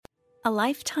A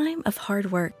lifetime of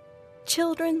hard work,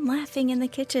 children laughing in the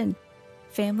kitchen,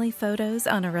 family photos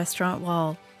on a restaurant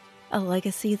wall, a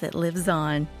legacy that lives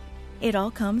on. It all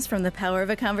comes from the power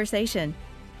of a conversation,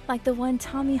 like the one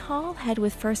Tommy Hall had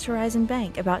with First Horizon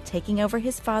Bank about taking over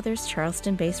his father's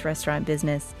Charleston-based restaurant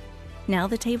business. Now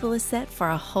the table is set for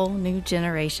a whole new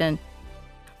generation.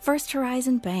 First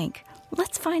Horizon Bank.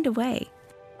 Let's find a way.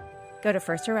 Go to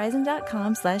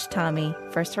firsthorizon.com/Tommy.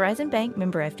 First Horizon Bank,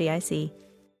 member FDIC.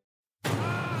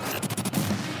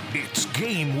 It's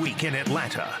game week in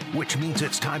Atlanta, which means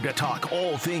it's time to talk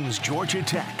all things Georgia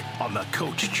Tech on the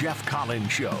Coach Jeff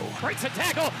Collins Show. Breaks a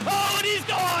tackle. Oh, and he's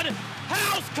gone.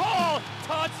 House call.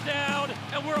 Touchdown.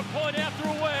 And we're a point after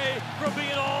away from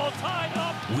being all tied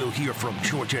up. We'll hear from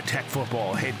Georgia Tech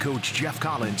football head coach Jeff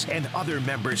Collins and other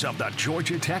members of the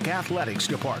Georgia Tech athletics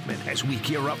department as we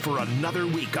gear up for another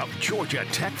week of Georgia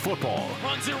Tech football.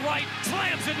 Runs it right,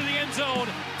 slams into the end zone.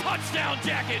 Touchdown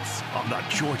Jackets. On the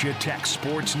Georgia Tech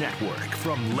Sports Network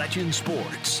from Legend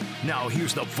Sports. Now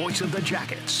here's the voice of the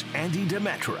Jackets, Andy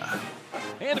Demetra.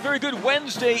 And a very good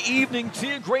Wednesday evening to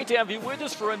you. Great to have you with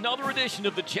us for another edition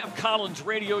of the Jeff Collins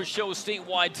Radio Show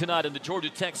statewide tonight on the Georgia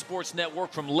Tech Sports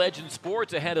Network from Legend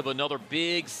Sports, ahead of another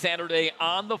big Saturday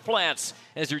on the Flats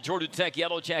as your Georgia Tech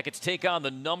Yellow Jackets take on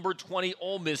the number 20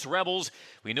 Ole Miss Rebels.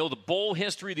 We know the bowl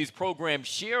history these programs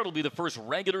share. It'll be the first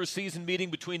regular season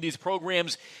meeting between these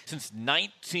programs since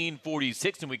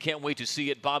 1946, and we can't wait to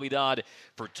see it, Bobby Dodd,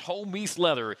 for Toe Meese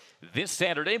Leather this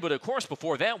Saturday. But, of course,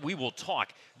 before that, we will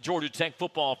talk Georgia Tech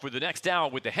football for the next hour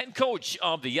with the head coach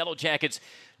of the Yellow Jackets,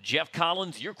 Jeff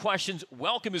Collins. Your questions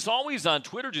welcome as always on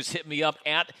Twitter. Just hit me up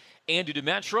at Andy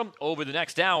Demetra over the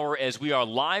next hour as we are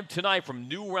live tonight from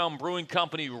New Realm Brewing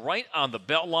Company right on the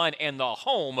Beltline and the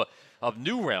home of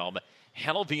New Realm,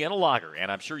 Hello Vienna Lager.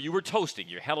 And I'm sure you were toasting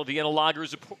your Hello Vienna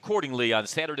Lagers accordingly on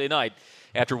Saturday night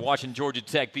after watching Georgia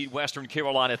Tech beat Western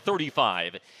Carolina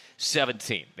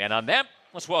 35-17. And on that,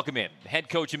 let's welcome in head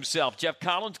coach himself, Jeff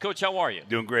Collins. Coach, how are you?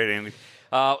 Doing great, Andy.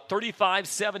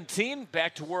 35-17,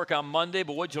 back to work on Monday,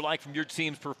 but what did you like from your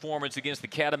team's performance against the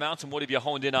Catamounts, and what have you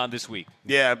honed in on this week?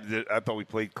 Yeah, I thought we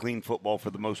played clean football for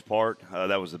the most part.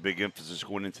 That was a big emphasis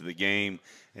going into the game,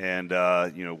 and,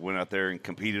 went out there and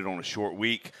competed on a short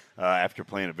week after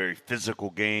playing a very physical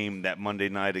game that Monday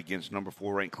night against number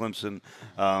 4 ranked Clemson,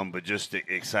 but just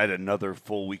excited another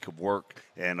full week of work,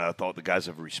 and I thought the guys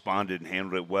have responded and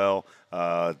handled it well.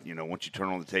 Once you turn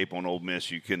on the tape on Ole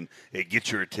Miss, it gets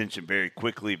your attention very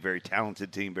quickly. Very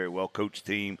talented team, very well-coached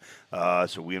team.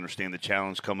 So we understand the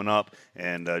challenge coming up,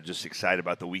 and just excited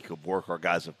about the week of work our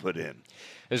guys have put in.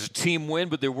 There's a team win,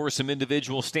 but there were some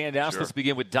individual standouts. Sure. Let's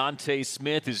begin with Dante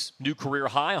Smith, his new career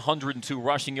high, 102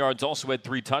 rushing yards, also had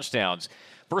 3 touchdowns.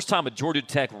 First time a Georgia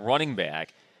Tech running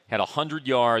back had 100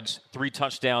 yards, 3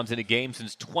 touchdowns in a game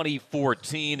since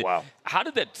 2014. Wow. How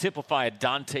did that typify a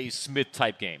Dante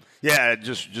Smith-type game? Yeah,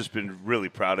 just been really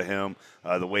proud of him.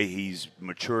 The way he's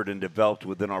matured and developed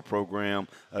within our program,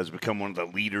 has become one of the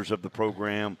leaders of the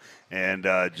program, and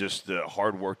just the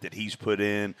hard work that he's put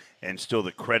in, and still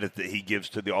the credit that he gives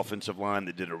to the offensive line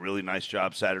that did a really nice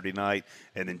job Saturday night,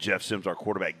 and then Jeff Sims, our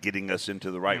quarterback, getting us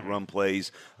into the right run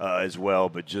plays as well.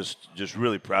 But just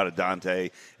really proud of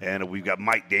Dante, and we've got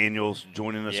Mike Daniels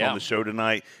joining us on the show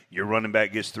tonight. Your running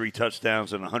back gets 3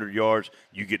 touchdowns and 100 yards.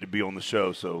 You get to be on the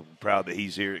show, so proud that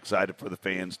he's here. Excited for the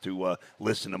fans to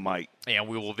listen to Mike. And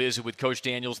we will visit with Coach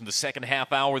Daniels in the second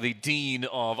half hour, the dean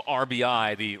of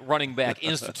RBI, the Running Back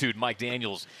Institute, Mike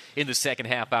Daniels, in the second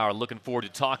half hour. Looking forward to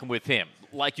talking with him.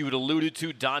 Like you had alluded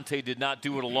to, Dante did not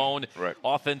do it alone. Right.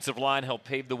 Offensive line helped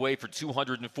pave the way for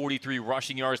 243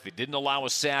 rushing yards. They didn't allow a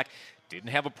sack.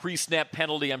 Didn't have a pre-snap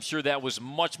penalty. I'm sure that was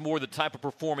much more the type of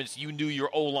performance you knew your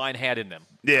O-line had in them.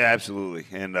 Yeah, absolutely.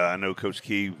 And I know Coach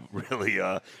Key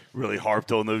really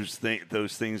harped on those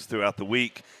things throughout the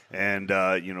week, and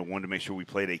wanted to make sure we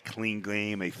played a clean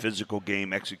game, a physical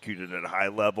game, executed at a high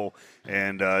level.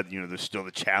 And there's still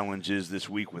the challenges this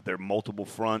week with their multiple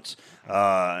fronts.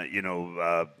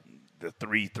 The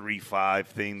 3-3-5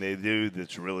 thing they do,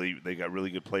 they got really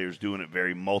good players doing it,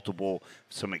 very multiple,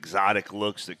 some exotic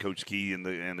looks that Coach Key and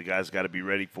the guys got to be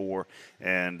ready for,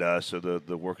 and so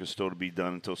the work is still to be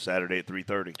done until Saturday at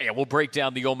 3:30. Yeah, we'll break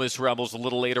down the Ole Miss Rebels a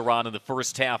little later on in the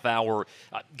first half hour.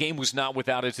 Game was not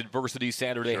without its adversity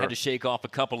Saturday. Sure. Had to shake off a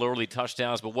couple early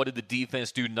touchdowns, but what did the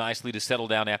defense do nicely to settle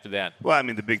down after that? Well, I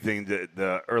mean, the big thing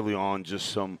that early on, just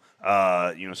some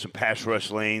some pass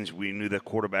rush lanes. We knew the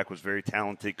quarterback was very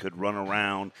talented, could run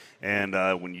around, and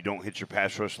when you don't hit your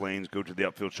pass rush lanes, go to the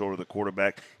upfield shoulder of the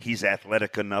quarterback. He's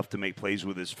athletic enough to make plays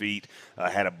with his feet.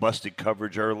 Had a busted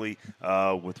coverage early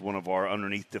with one of our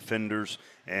underneath defenders,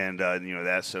 and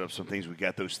that set up some things. We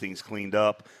got those things cleaned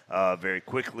up very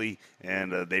quickly,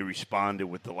 and they responded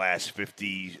with the last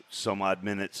 50 some odd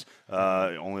minutes,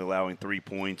 only allowing 3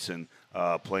 points and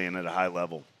playing at a high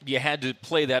level. You had to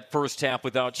play that first half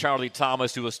without Charlie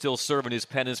Thomas, who was still serving his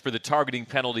penance for the targeting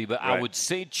penalty, but right. I would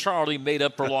say Charlie made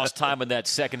up for lost time in that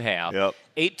second half. Yep.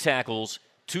 8 tackles,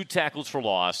 2 tackles for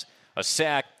loss, a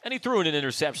sack, and he threw in an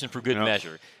interception for good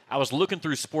measure. I was looking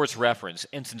through Sports Reference,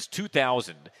 and since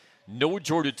 2000, no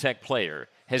Georgia Tech player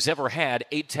has ever had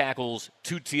 8 tackles,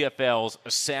 2 TFLs,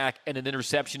 a sack, and an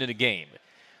interception in a game.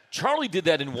 Charlie did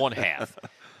that in one half.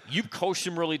 You've coached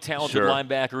some really talented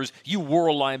linebackers. You were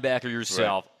a linebacker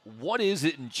yourself. Right. What is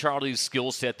it in Charlie's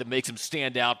skill set that makes him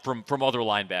stand out from other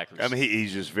linebackers? I mean,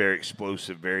 he's just very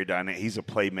explosive, very dynamic. He's a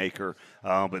playmaker.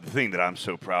 But the thing that I'm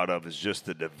so proud of is just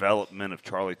the development of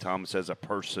Charlie Thomas as a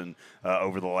person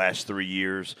over the last 3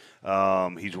 years.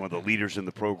 He's one of the leaders in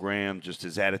the program. Just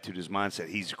his attitude, his mindset.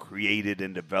 He's created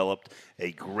and developed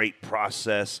a great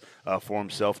process for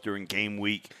himself during game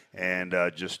week, and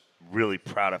just really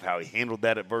proud of how he handled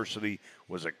that adversity.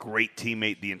 Was a great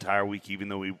teammate the entire week, even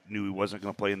though he knew he wasn't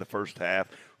going to play in the first half.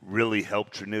 Really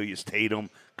helped Trinilius Tatum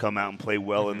come out and play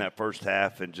well in that first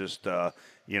half, and just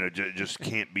just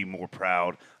can't be more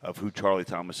proud of who Charlie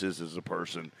Thomas is as a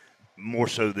person, more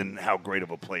so than how great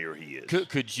of a player he is.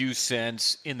 Could you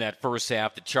sense in that first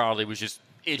half that Charlie was just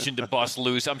itching to bust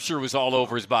loose? I'm sure it was all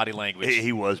over his body language.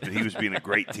 He was, but he was being a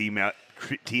great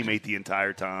teammate the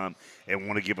entire time, and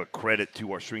want to give a credit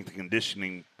to our strength and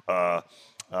conditioning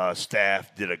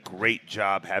staff. Did a great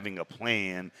job having a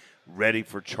plan ready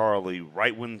for Charlie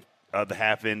right when the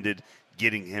half ended,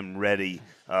 getting him ready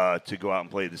to go out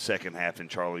and play the second half, and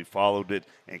Charlie followed it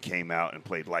and came out and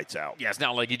played lights out. Yeah, it's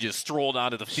not like he just strolled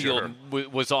onto the field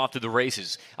and was off to the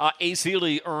races. Ace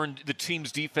Healy earned the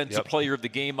team's defensive player of the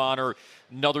game honor.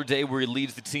 Another day where he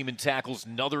leads the team in tackles.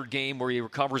 Another game where he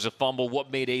recovers a fumble.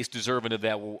 What made Ace deserving of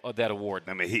that award?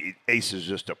 I mean, Ace is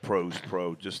just a pro's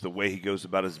pro. Just the way he goes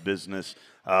about his business,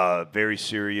 very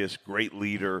serious, great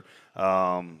leader.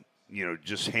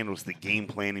 Just handles the game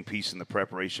planning piece and the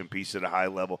preparation piece at a high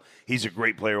level. He's a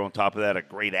great player on top of that, a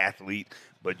great athlete,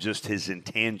 but just his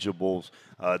intangibles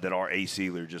that are Ace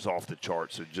Healy are just off the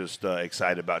charts. So just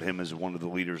excited about him as one of the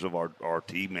leaders of our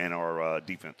team and our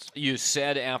defense. You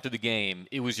said after the game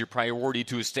it was your priority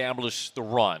to establish the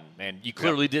run, and you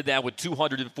clearly did that with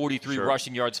 243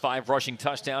 rushing yards, 5 rushing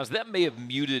touchdowns. That may have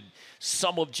muted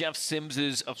some of Jeff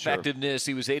Sims' effectiveness.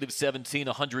 He was 8 of 17,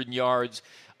 100 yards.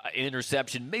 An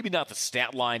interception, maybe not the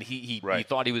stat line he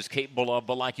thought he was capable of,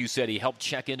 but like you said, he helped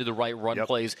check into the right run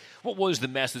plays. What was the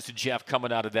message to Jeff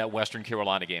coming out of that Western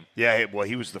Carolina game? Yeah, well,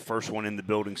 he was the first one in the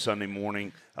building Sunday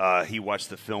morning. He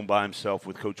watched the film by himself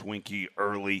with Coach Winkie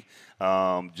early.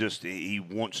 He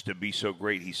wants to be so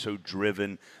great. He's so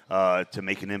driven to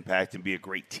make an impact and be a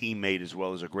great teammate as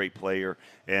well as a great player.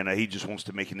 And he just wants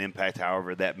to make an impact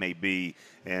however that may be,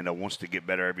 and wants to get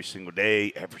better every single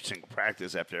day, every single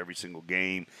practice, after every single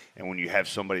game. And when you have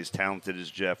somebody as talented as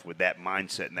Jeff with that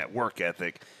mindset and that work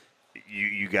ethic,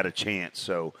 you got a chance.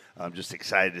 So I'm just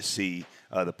excited to see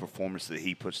the performance that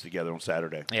he puts together on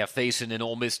Saturday. Yeah, facing an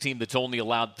Ole Miss team that's only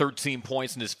allowed 13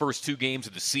 points in his first 2 games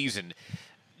of the season.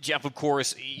 Jeff, of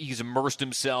course, he's immersed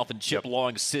himself in Chip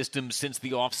Long's system since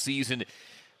the offseason.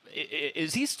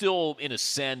 Is he still, in a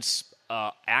sense,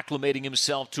 acclimating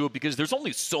himself to it? Because there's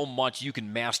only so much you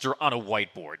can master on a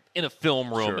whiteboard, in a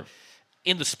film room,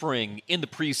 in the spring, in the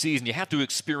preseason. You have to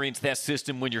experience that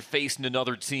system when you're facing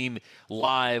another team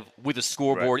live with a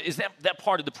scoreboard. Is that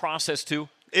part of the process too?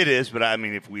 It is, but I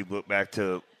mean, if we look back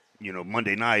to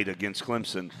Monday night against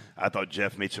Clemson, I thought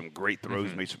Jeff made some great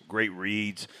throws, made some great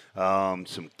reads,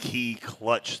 some key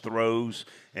clutch throws,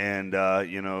 and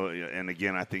and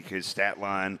again, I think his stat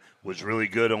line was really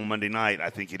good on Monday night.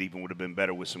 I think it even would have been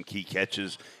better with some key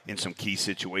catches in some key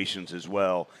situations as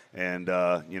well. And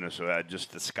so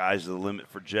just the sky's the limit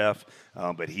for Jeff,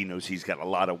 but he knows he's got a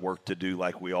lot of work to do,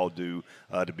 like we all do,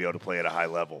 to be able to play at a high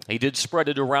level. He did spread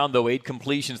it around, though. 8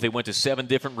 completions. They went to 7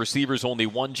 different receivers. Only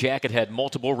one jacket had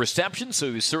multiple receptions,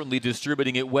 so he's certainly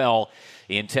distributing it well.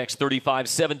 In Tech's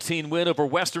 35-17 win over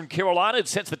Western Carolina, it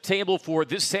sets the table for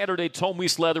this Saturday Tome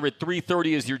Leather at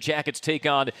 3:30 as your Jackets take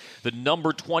on the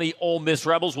number 20 Ole Miss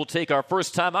Rebels. We'll take our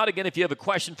first time out. Again, if you have a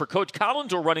question for Coach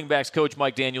Collins or running backs coach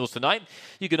Mike Daniels tonight,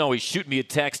 you can always shoot me a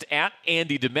text at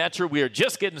Andy Demetra. We are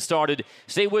just getting started.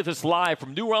 Stay with us live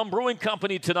from New Realm Brewing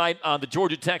Company tonight on the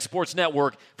Georgia Tech Sports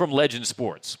Network from Legend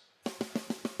Sports.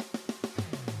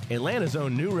 Atlanta's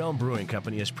own New Realm Brewing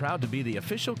Company is proud to be the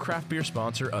official craft beer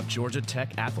sponsor of Georgia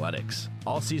Tech Athletics.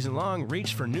 All season long,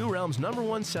 reach for New Realm's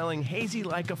 #1 selling Hazy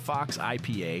Like a Fox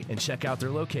IPA and check out their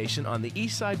location on the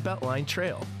Eastside Beltline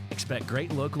Trail. Expect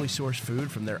great locally sourced food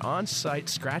from their on-site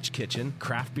scratch kitchen,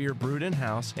 craft beer brewed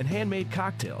in-house, and handmade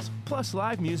cocktails, plus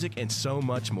live music and so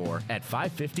much more at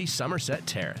 550 Somerset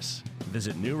Terrace.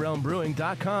 Visit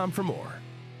NewRealmBrewing.com for more.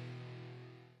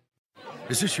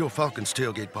 Is this your Falcons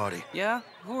tailgate party? Yeah?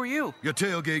 Who are you? Your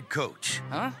tailgate coach.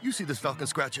 Huh? You see this Falcon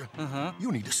scratcher? Uh-huh.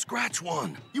 You need to scratch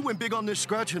one. You went big on this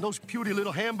scratcher and those puny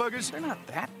little hamburgers? They're not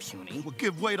that puny. Well,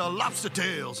 give way to lobster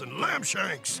tails and lamb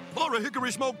shanks or a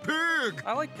hickory smoked pig.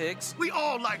 I like pigs. We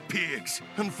all like pigs.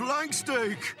 And flank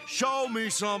steak. Show me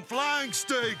some flank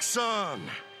steak, son.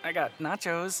 I got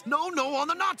nachos. No, on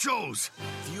the nachos.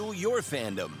 Fuel your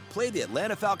fandom. Play the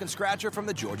Atlanta Falcon Scratcher from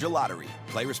the Georgia Lottery.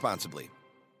 Play responsibly.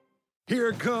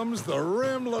 Here comes the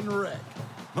Ramblin' Wreck.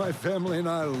 My family and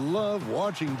I love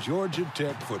watching Georgia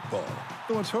Tech football,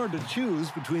 though it's hard to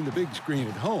choose between the big screen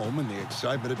at home and the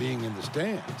excitement of being in the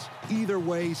stands. Either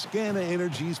way, Scana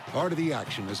Energy's part of the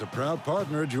action as a proud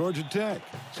partner of Georgia Tech.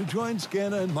 So join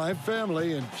Scana and my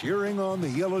family in cheering on the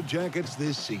Yellow Jackets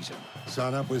this season.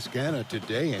 Sign up with Scana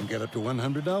today and get up to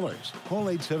 $100. Call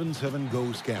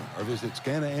 877-GO-SCANA or visit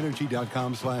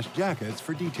scanaenergy.com/jackets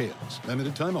for details.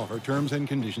 Limited time offer. Terms and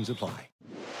conditions apply.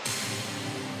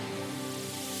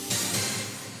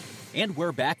 And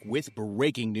we're back with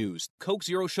breaking news. Coke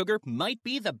Zero Sugar might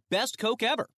be the best Coke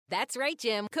ever. That's right,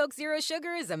 Jim. Coke Zero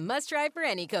Sugar is a must-try for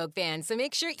any Coke fan, so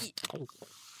make sure you...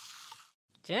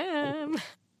 Jim.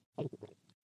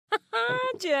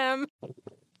 Jim.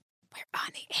 We're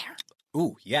on the air.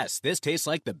 Ooh, yes, this tastes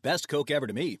like the best Coke ever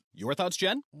to me. Your thoughts,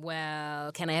 Jen?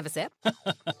 Well, can I have a sip?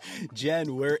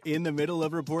 Jen, we're in the middle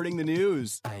of reporting the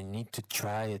news. I need to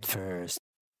try it first.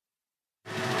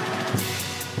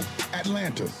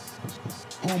 Atlanta,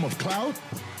 home of clout,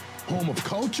 home of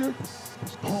culture,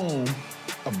 home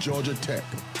of Georgia Tech.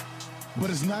 But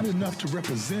it's not enough to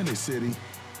represent a city,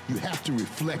 you have to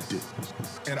reflect it.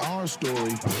 And our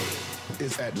story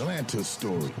is Atlanta's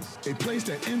story. A place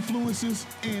that influences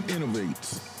and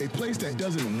innovates. A place that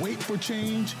doesn't wait for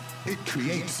change, it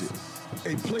creates it.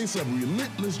 A place of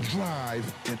relentless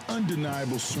drive and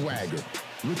undeniable swagger.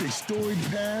 With a storied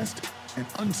past and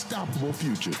unstoppable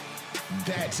future.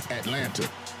 That's Atlanta.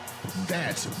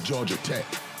 That's Georgia Tech.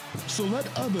 So let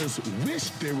others wish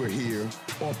they were here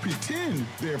or pretend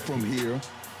they're from here.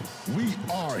 We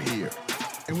are here.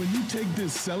 And when you take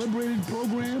this celebrated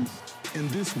program in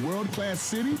this world-class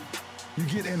city, you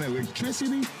get an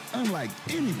electricity unlike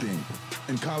anything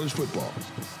in college football.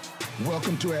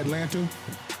 Welcome to Atlanta,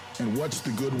 and what's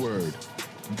the good word?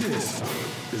 This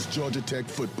is Georgia Tech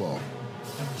football.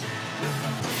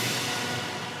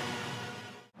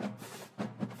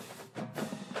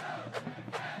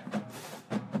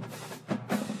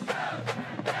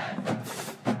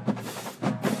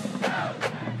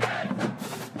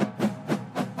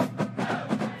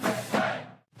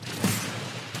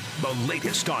 The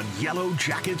latest on Yellow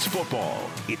Jackets football.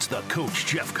 It's the Coach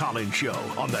Jeff Collins Show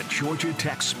on the Georgia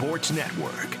Tech Sports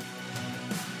Network.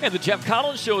 And the Jeff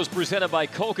Collins Show is presented by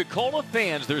Coca-Cola.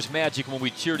 Fans, there's magic when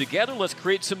we cheer together. Let's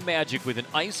create some magic with an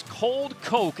ice-cold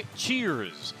Coke.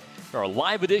 Cheers. Our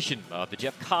live edition of the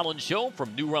Jeff Collins Show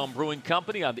from New Realm Brewing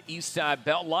Company on the East Side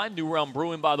Beltline. New Realm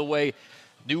Brewing, by the way,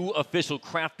 new official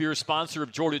craft beer sponsor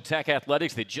of Georgia Tech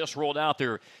Athletics. They just rolled out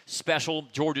their special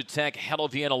Georgia Tech Hello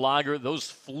Vienna Lager. Those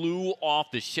flew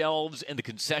off the shelves in the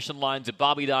concession lines at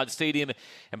Bobby Dodd Stadium.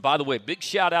 And by the way, big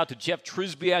shout out to Jeff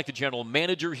Trisbiak, the general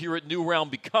manager here at New Realm,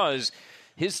 because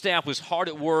his staff was hard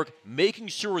at work making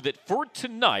sure that for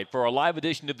tonight, for our live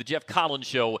edition of the Jeff Collins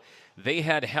Show, they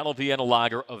had Hello Vienna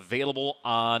Lager available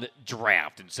on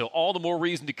draft. And so all the more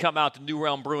reason to come out to New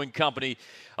Realm Brewing Company.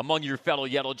 Among your fellow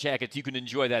Yellow Jackets, you can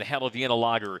enjoy that Hello Vienna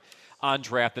Lager on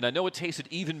draft. And I know it tasted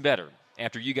even better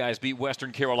after you guys beat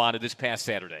Western Carolina this past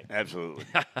Saturday. Absolutely.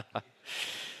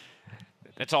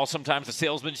 That's all sometimes the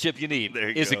salesmanship you need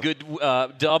is go. a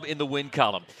good dub in the win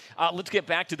column. Let's get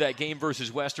back to that game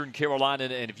versus Western Carolina.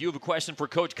 And if you have a question for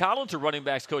Coach Collins or running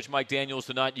backs coach Mike Daniels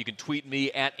tonight, you can tweet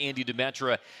me at Andy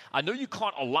Demetra. I know you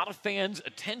caught a lot of fans'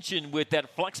 attention with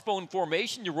that flexbone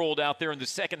formation you rolled out there in the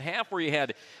second half where you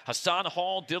had Hassan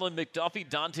Hall, Dylan McDuffie,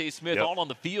 Dante Smith all on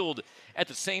the field at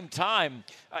the same time.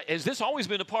 Has this always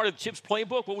been a part of Chip's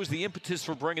playbook? What was the impetus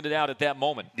for bringing it out at that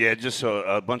moment? Yeah, just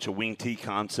a bunch of wing T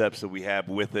concepts that we have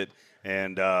with it.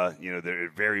 And,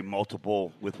 they're very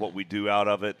multiple with what we do out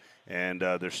of it. And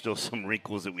there's still some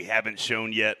wrinkles that we haven't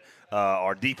shown yet.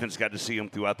 Our defense got to see them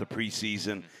throughout the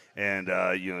preseason. And,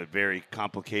 a very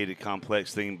complicated,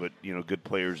 complex thing, but, good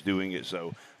players doing it.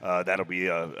 So that'll be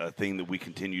a thing that we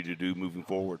continue to do moving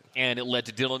forward. And it led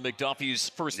to Dylan McDuffie's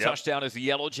first touchdown as a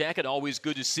Yellow Jacket. Always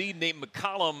good to see. Nate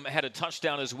McCollum had a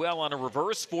touchdown as well on a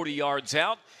reverse, 40 yards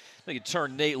out. They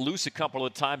turned Nate loose a couple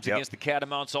of times against the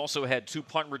Catamounts. Also had 2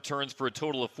 punt returns for a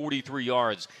total of 43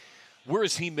 yards. Where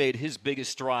has he made his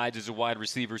biggest strides as a wide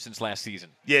receiver since last season?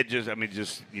 Yeah, just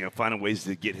finding ways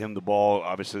to get him the ball.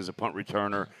 Obviously, as a punt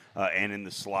returner and in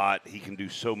the slot, he can do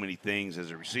so many things as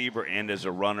a receiver and as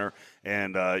a runner.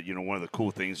 And one of the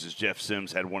cool things is Jeff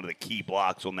Sims had one of the key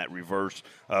blocks on that reverse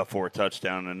for a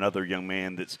touchdown. Another young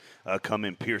man that's come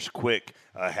in, Pierce Quick,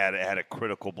 had a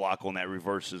critical block on that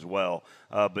reverse as well.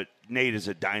 But Nate is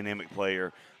a dynamic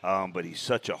player. But he's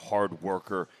such a hard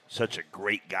worker, such a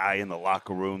great guy in the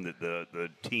locker room that the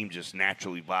team just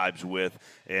naturally vibes with,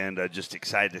 and just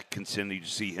excited to continue to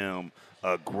see him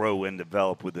grow and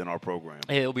develop within our program.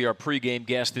 He'll be our pregame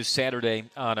guest this Saturday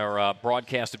on our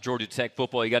broadcast of Georgia Tech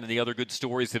football. You got any other good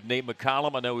stories of Nate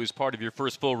McCollum? I know he was part of your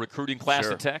first full recruiting class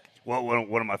at Tech. Well,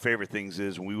 one of my favorite things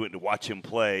is when we went to watch him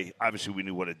play, obviously we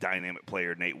knew what a dynamic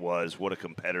player Nate was, what a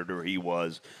competitor he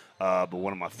was. But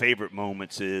one of my favorite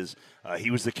moments is he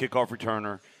was the kickoff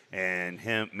returner, and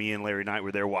me and Larry Knight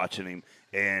were there watching him,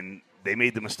 and they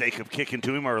made the mistake of kicking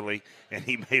to him early, and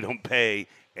he made them pay,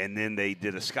 and then they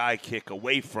did a sky kick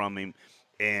away from him,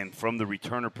 and from the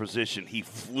returner position, he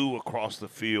flew across the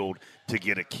field to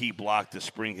get a key block to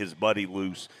spring his buddy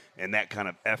loose, and that kind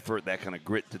of effort, that kind of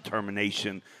grit,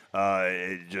 determination,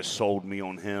 it just sold me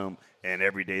on him. And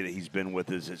every day that he's been with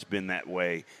us, it's been that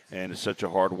way. And is such a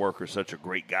hard worker, such a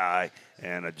great guy,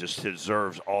 and just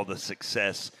deserves all the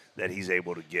success that he's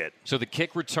able to get. So the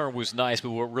kick return was nice,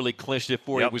 but what really clinched it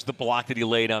for you was the block that he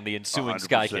laid on the ensuing 100%.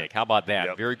 sky kick. How about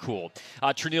that? Very cool.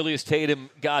 Trinelius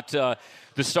Tatum got the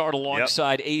start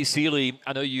alongside Ace Healy.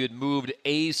 I know you had moved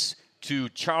Ace to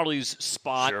Charlie's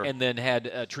spot and then had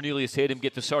Trinelius Tatum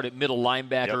get the start at middle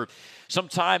linebacker.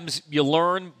 Sometimes you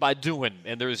learn by doing,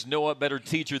 and there's no better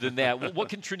teacher than that. What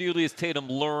can Trinelius Tatum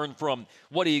learn from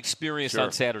what he experienced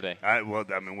on Saturday?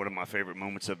 One of my favorite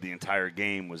moments of the entire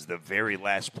game was the very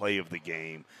last play of the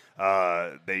game.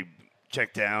 They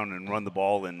check down and run the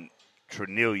ball, and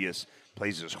Trinelius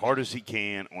plays as hard as he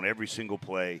can on every single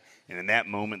play. And in that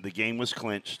moment, the game was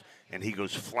clinched, and he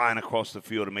goes flying across the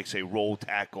field and makes a roll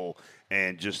tackle.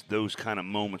 And just those kind of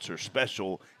moments are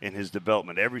special in his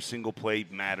development. Every single play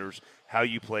matters. How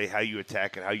you play, how you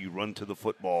attack it, how you run to the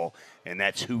football. And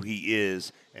that's who he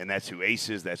is, and that's who Ace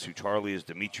is, that's who Charlie is,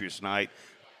 Demetrius Knight.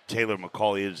 Taylor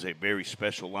McCauley is a very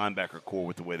special linebacker core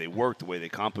with the way they work, the way they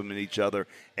complement each other,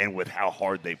 and with how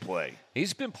hard they play.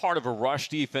 He's been part of a rush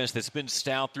defense that's been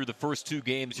stout through the first 2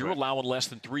 games. You're allowing less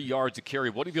than 3 yards to carry.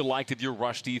 What have you liked of your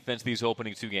rush defense these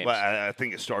opening 2 games? Well, I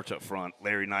think it starts up front.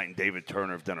 Larry Knight and David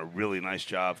Turner have done a really nice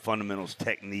job. Fundamentals,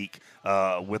 technique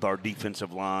with our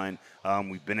defensive line.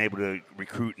 We've been able to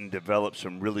recruit and develop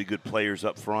some really good players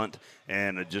up front,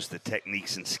 and just the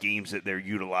techniques and schemes that they're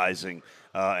utilizing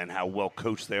and how well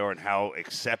coached they are and how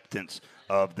acceptance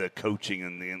of the coaching,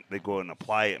 and they go and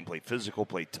apply it and play physical,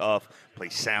 play tough, play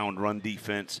sound run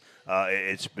defense.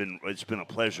 It's been a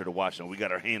pleasure to watch. And we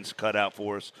got our hands cut out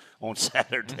for us on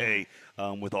Saturday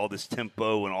with all this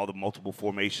tempo and all the multiple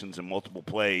formations and multiple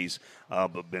plays,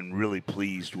 but been really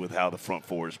pleased with how the front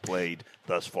four has played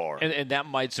thus far. And that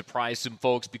might surprise some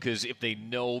folks because if they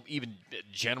know even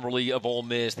generally of Ole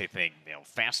Miss, they think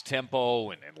fast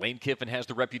tempo, and Lane Kiffin has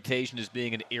the reputation as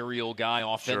being an aerial guy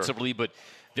offensively, but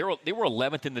they were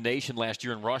 11th in the nation last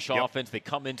year in rush offense. They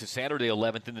come into Saturday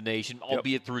 11th in the nation,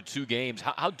 albeit through 2 games.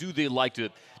 How do they like to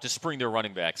spring their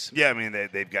running backs? Yeah, I mean,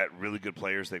 they've got really good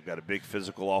players. They've got a big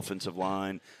physical offensive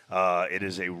line. It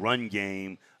is a run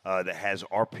game that has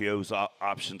RPOs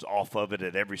options off of it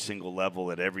at every single level,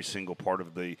 at every single part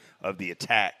of the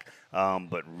attack.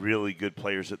 But really good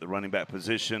players at the running back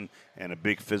position and a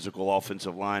big physical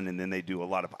offensive line. And then they do a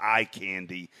lot of eye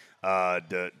candy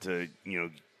to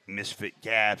misfit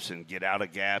gaps and get out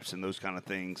of gaps and those kind of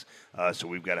things. So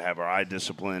we've got to have our eye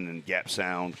discipline and gap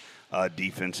sound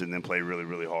defense and then play really,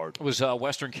 really hard. Was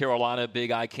Western Carolina a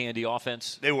big eye candy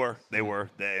offense? They were.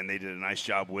 And they did a nice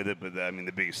job with it. But,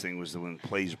 the biggest thing was that when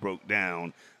plays broke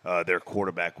down, their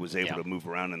quarterback was able to move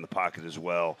around in the pocket as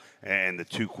well. And the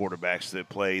two quarterbacks that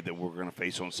played that we're going to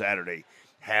face on Saturday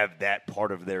have that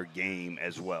part of their game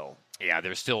as well. Yeah,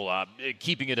 they're still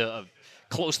keeping it a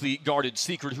closely guarded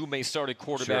secret who may start at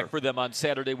quarterback for them on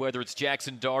Saturday, whether it's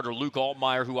Jackson Dart or Luke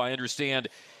Altmaier, who I understand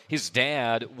his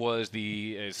dad was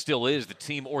still is the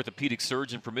team orthopedic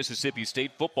surgeon for Mississippi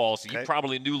State football. So you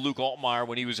probably knew Luke Altmaier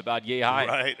when he was about yay high.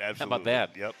 Right, absolutely. How about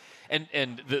that? Yep.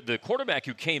 And the quarterback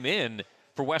who came in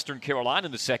for Western Carolina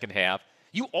in the second half,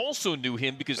 you also knew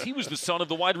him because he was the son of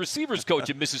the wide receivers coach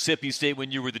at Mississippi State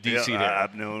when you were the DC there.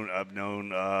 I've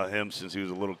known him since he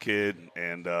was a little kid,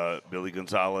 and Billy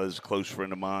Gonzalez, close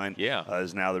friend of mine,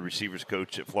 is now the receivers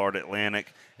coach at Florida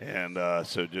Atlantic, and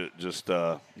so just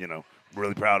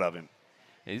really proud of him.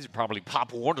 He's probably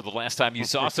Pop Warner the last time you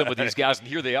saw some of these guys, and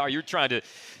here they are. You're trying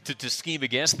to scheme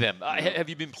against them. Have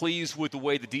you been pleased with the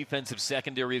way the defensive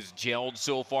secondary has gelled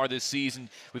so far this season?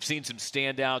 We've seen some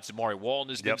standouts. Amari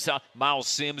Walton has been solid. Miles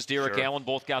Sims, Derek Allen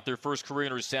both got their first career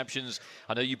interceptions.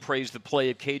 I know you praised the play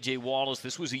of K.J. Wallace.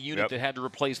 This was a unit that had to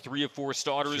replace 3 or 4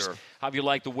 starters. How have you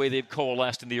liked the way they've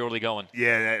coalesced in the early going?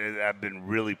 Yeah, I've been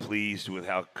really pleased with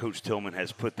how Coach Tillman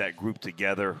has put that group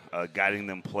together, guiding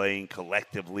them playing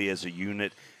collectively as a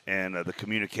unit. And the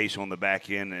communication on the back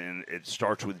end, and it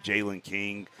starts with Jalen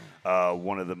King,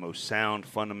 one of the most sound,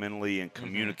 fundamentally, and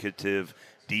communicative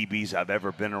DBs I've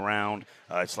ever been around.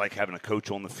 It's like having a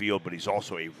coach on the field, but he's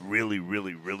also a really,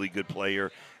 really, really good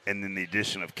player. And then the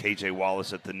addition of K.J.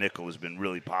 Wallace at the nickel has been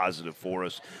really positive for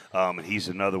us. And he's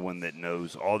another one that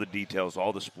knows all the details,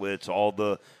 all the splits, all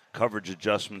the coverage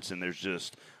adjustments, and there's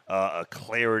just a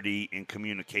clarity in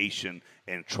communication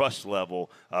and trust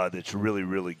level that's really,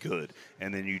 really good.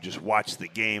 And then you just watch the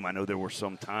game. I know there were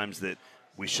some times that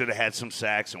we should have had some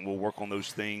sacks, and we'll work on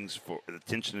those things for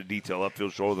attention to detail,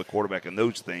 upfield, shoulder the quarterback, and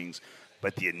those things.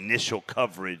 But the initial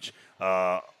coverage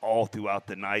all throughout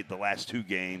the night, the last 2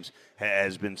 games,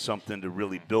 has been something to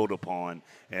really build upon.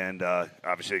 And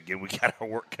obviously, again, we got our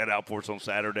work cut out for us on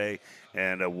Saturday,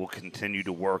 and we'll continue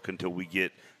to work until we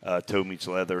get toe meets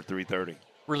leather at 3:30.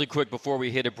 Really quick before we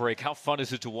hit a break, how fun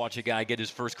is it to watch a guy get his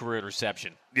first career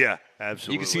interception? Yeah,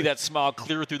 absolutely. You can see that smile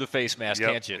clear through the face mask,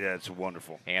 can't you? Yeah, it's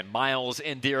wonderful. And Miles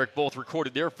and Derek both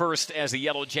recorded their first as a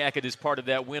Yellow Jacket as part of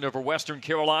that win over Western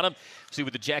Carolina. See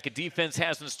what the Jacket defense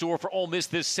has in store for Ole Miss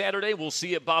this Saturday. We'll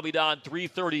see at Bobby Dodd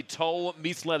 3:30 toe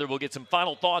meets leather. We'll get some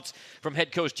final thoughts from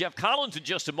head coach Jeff Collins in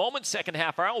just a moment. Second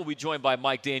half hour, we'll be joined by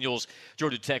Mike Daniels,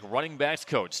 Georgia Tech running backs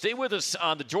coach. Stay with us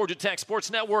on the Georgia Tech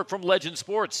Sports Network from Legend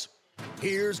Sports.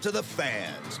 Here's to the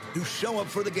fans who show up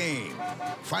for the game,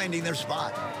 finding their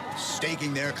spot,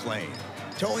 staking their claim,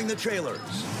 towing the trailers,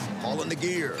 hauling the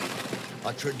gear.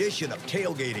 A tradition of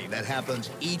tailgating that happens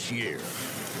each year.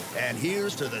 And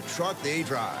here's to the truck they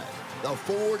drive, the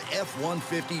Ford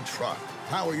F-150 truck.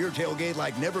 Power your tailgate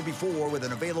like never before with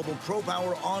an available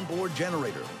ProPower onboard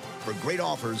generator. For great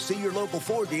offers, see your local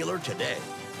Ford dealer today.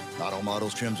 Not all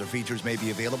models, trims, or features may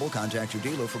be available. Contact your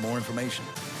dealer for more information.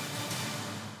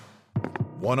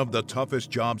 One of the toughest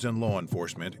jobs in law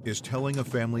enforcement is telling a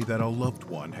family that a loved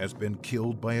one has been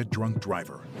killed by a drunk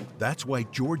driver. That's why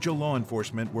Georgia law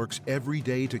enforcement works every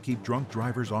day to keep drunk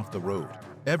drivers off the road.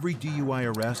 Every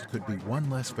DUI arrest could be one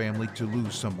less family to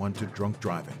lose someone to drunk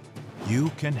driving.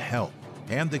 You can help.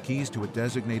 Hand the keys to a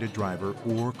designated driver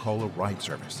or call a ride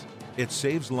service. It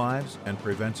saves lives and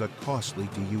prevents a costly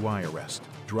DUI arrest.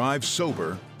 Drive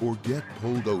sober or get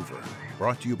pulled over.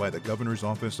 Brought to you by the Governor's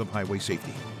Office of Highway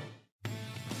Safety.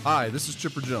 Hi, this is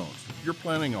Chipper Jones. If you're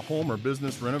planning a home or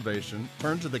business renovation,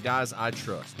 turn to the guys I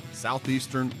trust,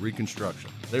 Southeastern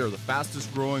Reconstruction. They are the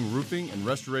fastest growing roofing and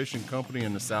restoration company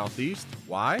in the Southeast.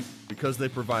 Why? Because they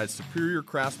provide superior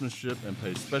craftsmanship and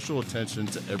pay special attention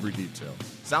to every detail.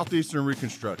 Southeastern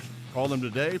Reconstruction. Call them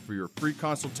today for your free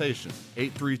consultation,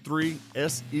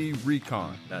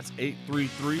 833-SE-RECON. That's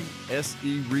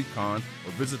 833-SE-RECON,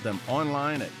 or visit them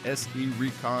online at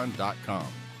serecon.com.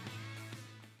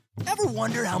 Ever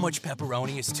wonder how much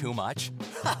pepperoni is too much?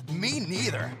 Ha, me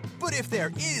neither. But if there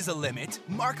is a limit,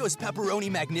 Marco's Pepperoni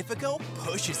Magnifico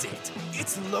pushes it.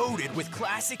 It's loaded with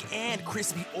classic and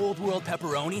crispy Old World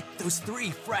pepperoni, those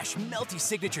 3 fresh, melty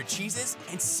signature cheeses,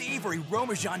 and savory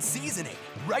Parmesan seasoning.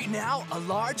 Right now, a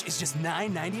large is just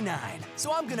 $9.99.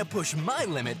 So I'm gonna push my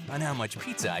limit on how much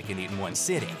pizza I can eat in one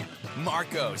sitting.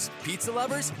 Marco's. Pizza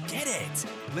lovers, get it.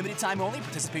 Limited time only.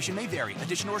 Participation may vary.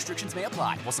 Additional restrictions may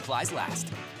apply while supplies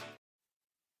last.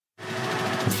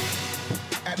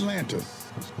 Atlanta,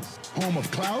 home of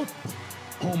clout,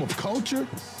 home of culture,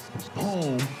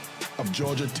 home of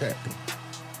Georgia Tech.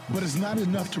 But it's not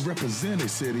enough to represent a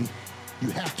city. You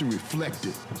have to reflect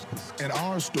it. And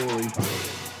our story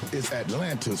is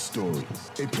Atlanta's story.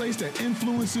 A place that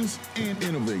influences and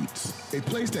innovates. A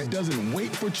place that doesn't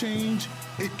wait for change,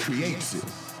 it creates it.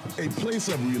 A place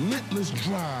of relentless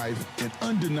drive and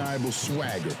undeniable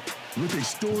swagger. With a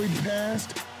storied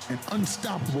past and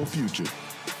unstoppable future.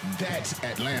 That's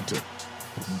Atlanta.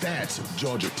 That's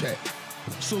Georgia Tech.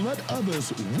 So let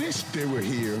others wish they were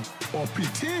here or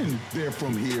pretend they're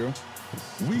from here.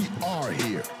 We are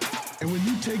here. And when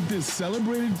you take this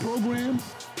celebrated program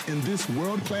in this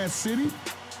world-class city,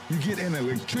 you get an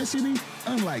electricity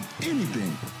unlike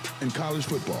anything in college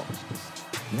football.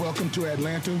 Welcome to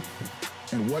Atlanta,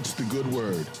 and what's the good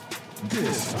word?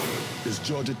 This is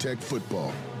Georgia Tech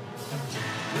football.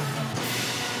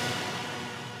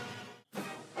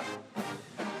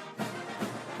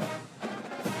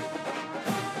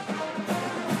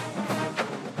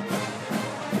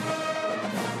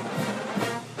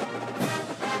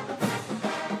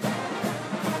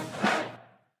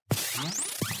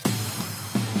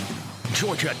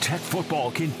 Georgia Tech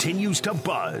football continues to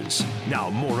buzz. Now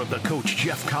more of the Coach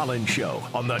Jeff Collins Show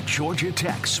on the Georgia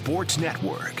Tech Sports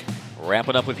Network.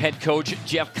 Wrapping up with head coach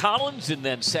Jeff Collins, and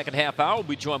then second half hour, we'll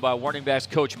be joined by running backs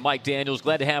coach Mike Daniels.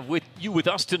 Glad to have you with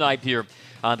us tonight here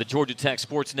on the Georgia Tech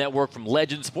Sports Network from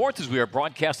Legend Sports, as we are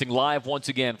broadcasting live once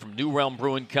again from New Realm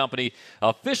Brewing Company,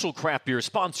 official craft beer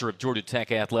sponsor of Georgia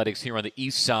Tech Athletics here on the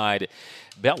East Side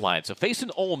Beltline. So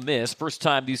facing Ole Miss, first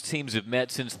time these teams have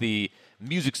met since the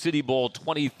Music City Bowl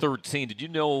 2013. Did you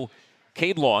know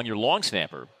Cade Long, your long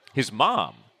snapper, his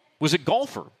mom was a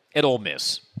golfer at Ole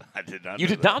Miss? I did not. You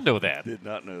did not know that. Did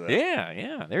not know that.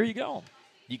 Yeah. There you go.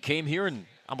 You came here, and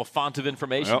I'm a font of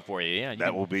information for you. Yeah,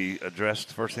 that will be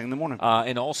addressed first thing in the morning.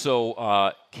 And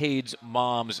also, Cade's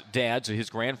mom's dad, so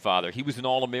his grandfather, he was an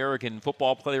All-American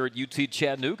football player at UT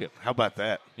Chattanooga. How about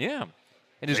that? Yeah.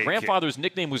 And his grandfather's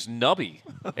nickname was Nubby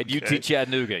at UT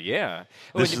Chattanooga. Yeah.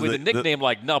 With a nickname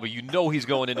like Nubby, you know he's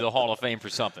going into the Hall of Fame for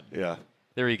something. Yeah.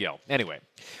 There you go. Anyway,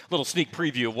 a little sneak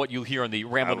preview of what you'll hear on the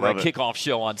Ramblin' Wreck kickoff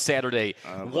show on Saturday.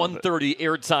 1:30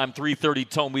 airtime, 3:30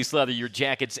 Tone Weast Leather, your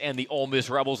Jackets and the Ole Miss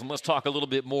Rebels. And let's talk a little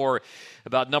bit more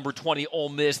about number 20 Ole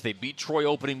Miss. They beat Troy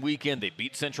opening weekend. They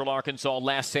beat Central Arkansas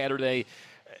last Saturday.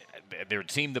 They're a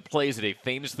team that plays at a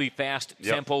famously fast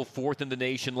tempo, fourth in the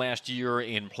nation last year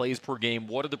in plays per game.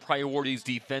 What are the priorities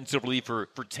defensively for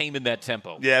taming that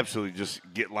tempo? Yeah, absolutely. Just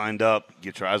get lined up,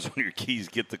 get your eyes on your keys,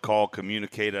 get the call,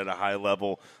 communicate at a high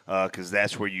level, because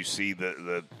that's where you see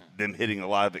them hitting a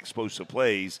lot of explosive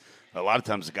plays. A lot of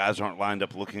times the guys aren't lined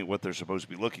up looking at what they're supposed to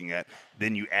be looking at.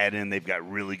 Then you add in they've got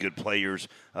really good players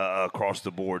across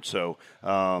the board. So,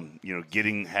 having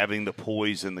the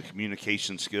poise and the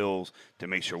communication skills to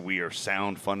make sure we are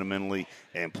sound fundamentally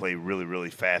and play really, really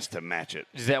fast to match it.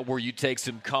 Is that where you take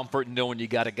some comfort in knowing you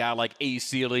got a guy like A.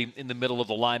 Sealy in the middle of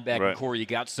the linebacker core? You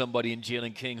got somebody in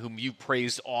Jalen King whom you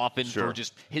praised often for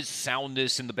just his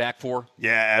soundness in the back four?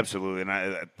 Yeah, absolutely.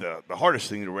 And the hardest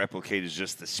thing to replicate is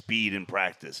just the speed in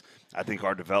practice. I think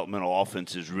our developmental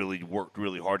offense has really worked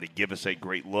really hard to give us a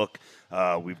great look.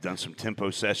 We've done some tempo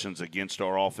sessions against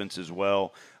our offense as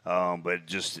well. But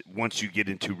just once you get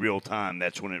into real time,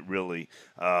 that's when it really,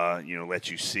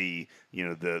 lets you see,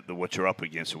 what you're up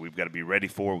against. So we've got to be ready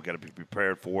for it. We've got to be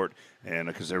prepared for it, and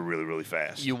because they're really, really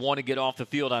fast. You want to get off the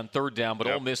field on third down, but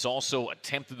Ole Miss also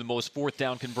attempted the most fourth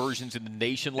down conversions in the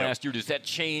nation last year. Does that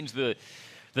change the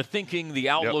thinking, the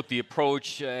outlook, the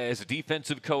approach as a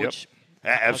defensive coach?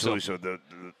 Absolutely. So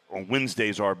on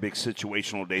Wednesdays are our big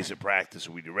situational days at practice.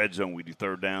 So we do red zone, we do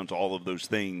third downs, all of those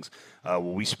things.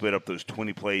 We split up those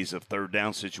 20 plays of third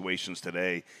down situations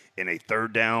today in a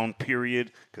third down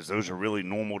period, because those are really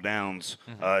normal downs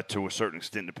to a certain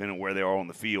extent, depending on where they are on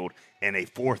the field, and a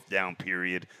fourth down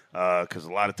period, because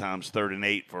a lot of times 3rd and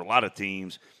 8 for a lot of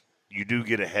teams, you do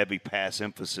get a heavy pass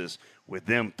emphasis. With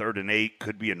them, 3rd and 8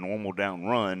 could be a normal down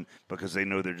run because they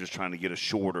know they're just trying to get a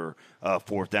shorter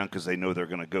fourth down because they know they're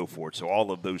going to go for it. So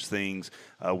all of those things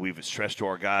we've stressed to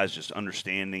our guys, just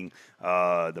understanding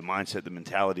the mindset, the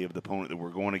mentality of the opponent that we're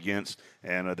going against,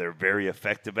 and they're very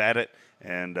effective at it,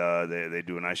 and they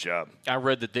do a nice job. I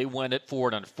read that they went for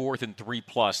it on 4th and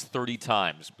 3+ 30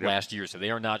 times last year, so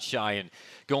they are not shy in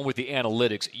going with the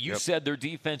analytics. You said their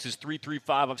defense is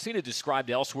 3-3-5. I've seen it described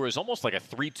elsewhere as almost like a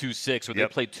 3-2-6, where they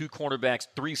play two cornerbacks quarterbacks,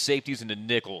 3 safeties, and a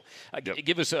nickel.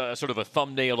 Give us a sort of a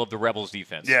thumbnail of the Rebels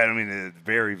defense. Yeah, I mean,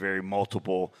 very, very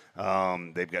multiple.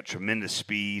 They've got tremendous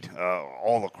speed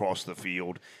all across the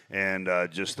field, and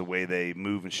just the way they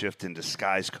move and shift and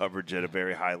disguise coverage at a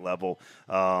very high level.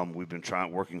 We've been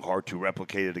working hard to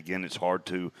replicate it. Again, it's hard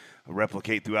to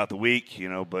replicate throughout the week,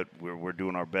 but we're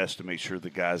doing our best to make sure the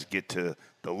guys get to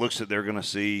the looks that they're going to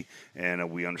see,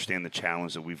 and we understand the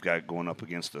challenge that we've got going up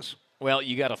against us. Well,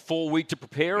 you got a full week to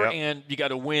prepare, and you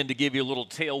got a win to give you a little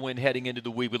tailwind heading into the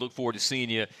week. We look forward to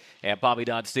seeing you at Bobby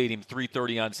Dodd Stadium,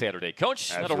 3:30 on Saturday. Coach,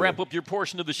 that'll wrap up your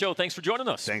portion of the show. Thanks for joining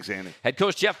us. Thanks, Andy. Head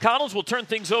coach Jeff Collins will turn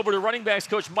things over to running backs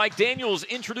coach Mike Daniels.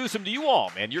 Introduce him to you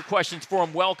all, man. Your questions for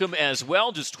him, welcome as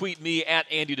well. Just tweet me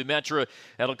at Andy Demetra.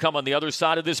 That'll come on the other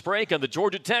side of this break on the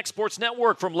Georgia Tech Sports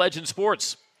Network from Legend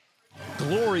Sports.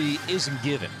 Glory isn't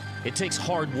given. It takes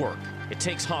hard work. It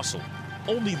takes hustle.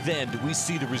 Only then do we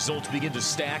see the results begin to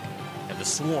stack and the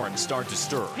swarm start to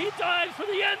stir. He dives for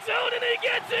the end zone and he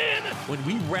gets in! When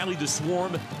we rally the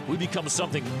swarm, we become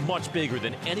something much bigger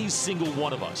than any single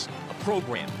one of us. A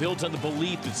program built on the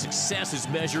belief that success is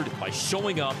measured by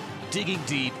showing up, digging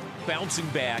deep, bouncing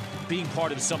back, being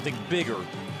part of something bigger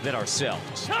than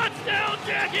ourselves. Touchdown,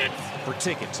 Jackets! For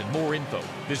tickets and more info,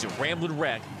 visit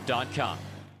RamblinWreck.com.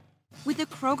 With the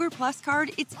Kroger Plus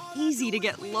card, it's easy to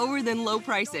get lower than low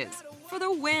prices for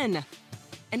the win.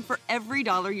 And for every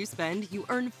 $1 you spend, you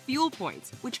earn fuel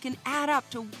points, which can add up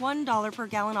to $1 per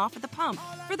gallon off at the pump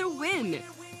for the win.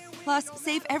 Plus,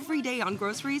 save every day on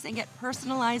groceries and get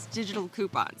personalized digital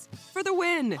coupons for the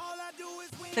win.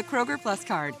 The Kroger Plus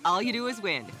card, all you do is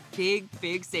win. Big,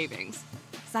 big savings.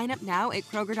 Sign up now at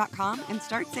Kroger.com and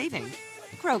start saving.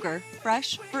 Kroger,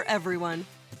 fresh for everyone.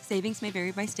 Savings may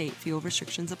vary by state. Fuel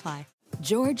restrictions apply.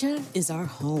 Georgia is our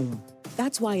home.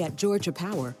 That's why at Georgia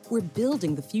Power, we're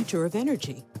building the future of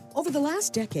energy. Over the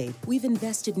last decade, we've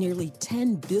invested nearly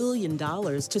 $10 billion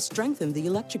to strengthen the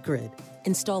electric grid,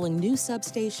 installing new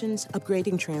substations,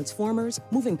 upgrading transformers,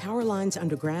 moving power lines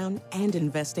underground, and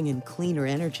investing in cleaner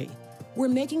energy. We're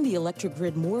making the electric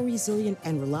grid more resilient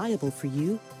and reliable for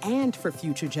you and for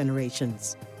future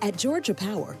generations. At Georgia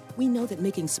Power, we know that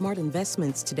making smart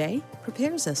investments today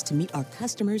prepares us to meet our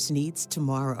customers' needs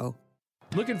tomorrow.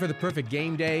 Looking for the perfect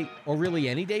game day or really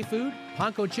any day food?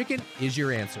 Ponko Chicken is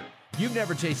your answer. You've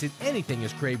never tasted anything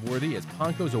as crave-worthy as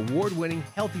Ponko's award-winning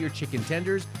healthier chicken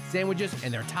tenders, sandwiches,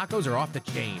 and their tacos are off the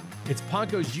chain. It's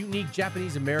Ponko's unique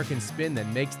Japanese-American spin that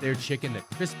makes their chicken the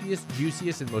crispiest,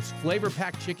 juiciest, and most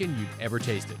flavor-packed chicken you've ever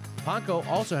tasted. Ponko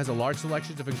also has a large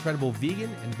selection of incredible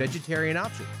vegan and vegetarian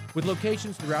options. With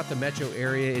locations throughout the metro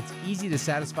area, it's easy to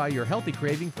satisfy your healthy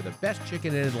craving for the best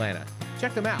chicken in Atlanta.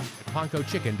 Check them out at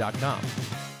ponkochicken.com.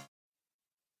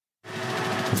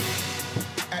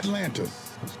 Atlanta,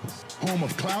 home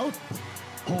of clout,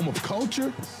 home of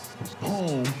culture,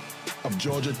 home of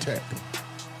Georgia Tech.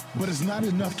 But it's not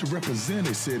enough to represent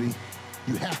a city,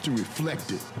 you have to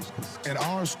reflect it. And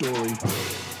our story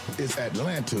is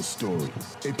Atlanta's story.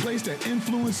 A place that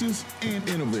influences and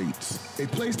innovates. A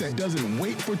place that doesn't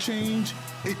wait for change,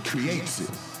 it creates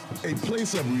it. A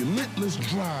place of relentless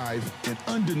drive and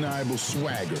undeniable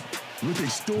swagger. With a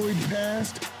storied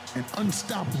past and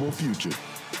unstoppable future.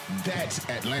 That's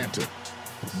Atlanta.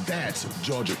 That's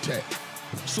Georgia Tech.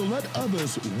 So let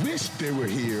others wish they were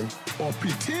here or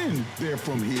pretend they're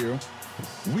from here.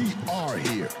 We are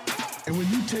here. And when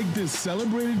you take this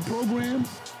celebrated program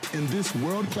in this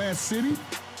world-class city,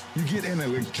 you get an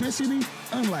electricity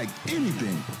unlike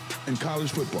anything in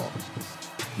college football.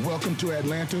 Welcome to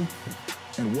Atlanta,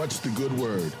 and what's the good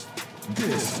word?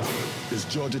 This is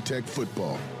Georgia Tech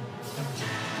football.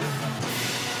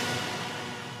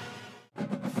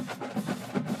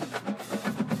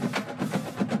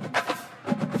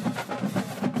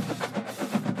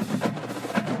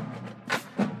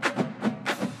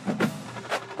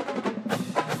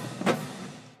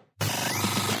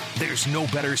 There's no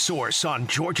better source on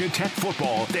Georgia Tech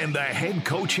football than the head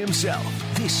coach himself.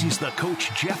 This is the Coach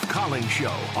Jeff Collins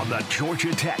Show on the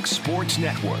Georgia Tech Sports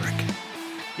Network.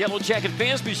 Yellow Jacket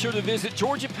fans, be sure to visit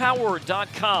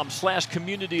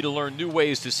GeorgiaPower.com/community to learn new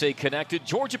ways to stay connected.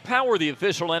 Georgia Power, the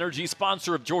official energy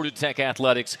sponsor of Georgia Tech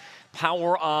Athletics.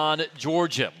 Power on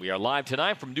Georgia. We are live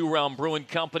tonight from New Realm Brewing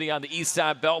Company on the East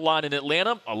Side Beltline in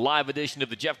Atlanta. A live edition of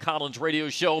the Jeff Collins Radio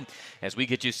Show as we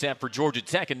get you set for Georgia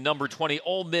Tech and number 20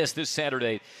 Ole Miss this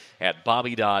Saturday at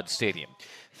Bobby Dodd Stadium.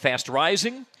 Fast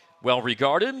rising, well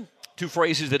regarded. Two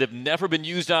phrases that have never been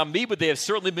used on me, but they have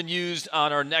certainly been used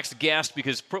on our next guest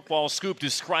because Football Scoop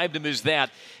described him as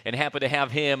that and happy to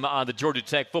have him on the Georgia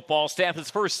Tech football staff. His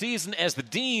first season as the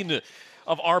dean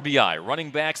of RBI, Running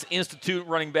Backs Institute,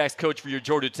 running backs coach for your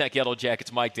Georgia Tech Yellow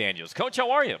Jackets, Mike Daniels. Coach, how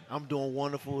are you? I'm doing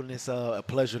wonderful, and it's a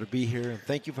pleasure to be here, and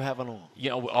thank you for having on.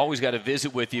 You know, we always got to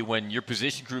visit with you when your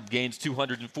position group gains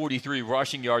 243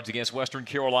 rushing yards against Western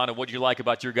Carolina. What do you like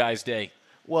about your guys' day?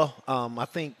 Well, I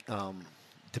think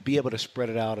to be able to spread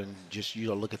it out and just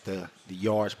look at the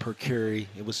yards per carry,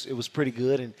 it was pretty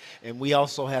good, and we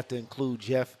also have to include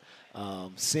Jeff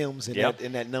Sims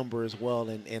in that number as well,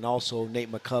 and also Nate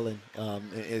McCullen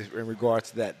in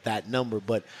regards to that number.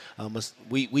 But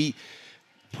we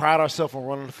pride ourselves on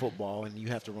running the football, and you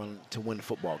have to run to win the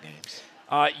football games.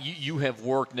 You have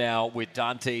worked now with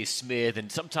Dante Smith, and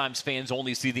sometimes fans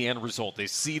only see the end result. They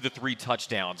see the 3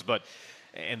 touchdowns,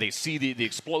 and they see the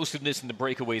explosiveness and the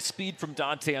breakaway speed from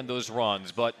Dante on those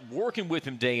runs. But working with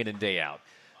him day in and day out,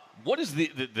 what is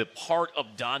the part of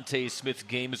Dante Smith's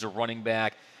game as a running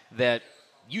back that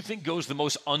you think goes the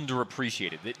most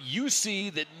underappreciated, that you see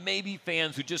that maybe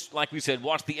fans who just, like we said,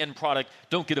 watch the end product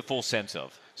don't get a full sense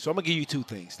of? So I'm going to give you 2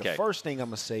 things. The first thing I'm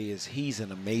going to say is he's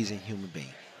an amazing human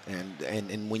being.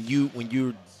 And when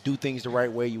you do things the right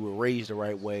way, you were raised the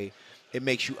right way, it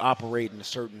makes you operate in a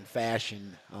certain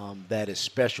fashion that is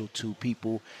special to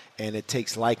people, and it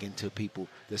takes liking to people.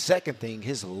 The second thing,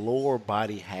 his lower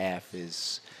body half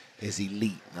is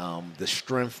elite. The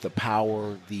strength, the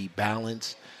power, the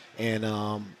balance. And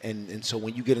so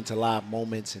when you get into live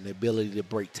moments and the ability to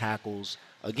break tackles,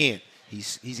 again,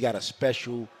 he's got a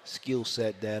special skill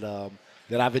set that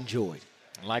I've enjoyed.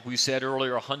 Like we said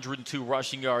earlier, 102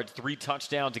 rushing yards, 3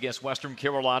 touchdowns against Western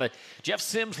Carolina. Jeff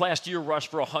Sims last year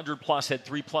rushed for 100-plus, had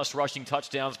 3-plus rushing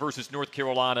touchdowns versus North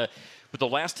Carolina. But the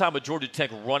last time a Georgia Tech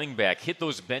running back hit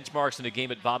those benchmarks in a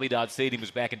game at Bobby Dodd Stadium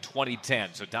was back in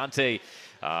 2010. So Dante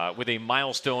with a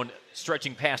milestone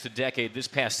stretching past a decade this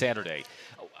past Saturday.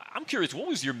 I'm curious, what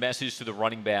was your message to the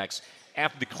running backs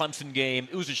after the Clemson game?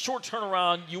 It was a short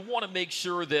turnaround. You want to make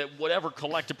sure that whatever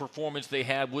collective performance they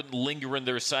had wouldn't linger in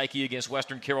their psyche against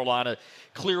Western Carolina.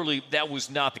 Clearly, that was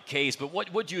not the case. But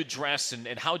what did you address, and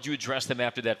how did you address them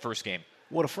after that first game?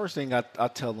 Well, the first thing I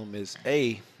tell them is,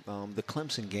 the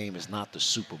Clemson game is not the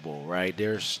Super Bowl, right?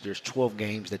 There's 12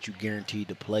 games that you guaranteed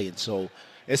to play, and so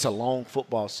it's a long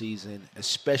football season,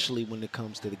 especially when it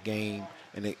comes to the game,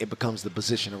 and it becomes the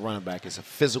position of running back. It's a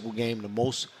physical game, the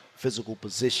most physical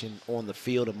position on the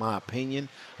field, in my opinion,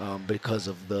 because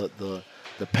of the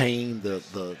pain,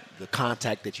 the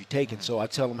contact that you take. And so I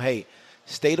tell them, hey,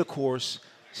 stay the course,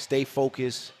 stay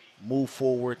focused, move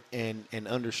forward, and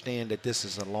understand that this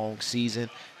is a long season.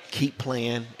 Keep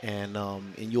playing, and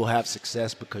you'll have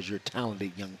success because you're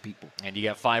talented young people. And you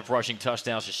got 5 rushing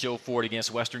touchdowns to show for it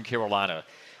against Western Carolina.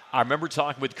 I remember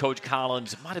talking with Coach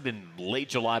Collins, it might have been late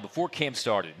July, before camp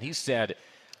started, and he said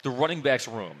the running backs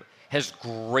room has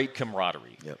great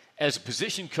camaraderie. Yep. As a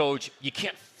position coach, you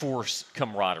can't force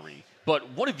camaraderie. But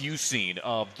what have you seen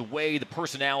of the way the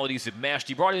personalities have meshed?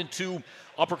 You brought in 2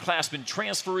 upperclassmen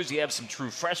transfers. You have some true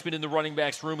freshmen in the running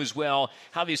backs room as well.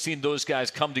 How have you seen those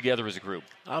guys come together as a group?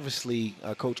 Obviously,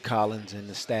 Coach Collins and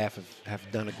the staff have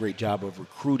done a great job of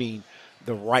recruiting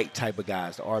the right type of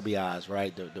guys, the RBIs,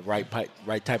 right? The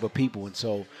right type of people. And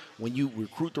so when you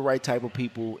recruit the right type of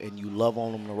people and you love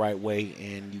on them the right way,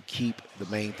 and you keep the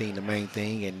main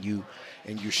thing, and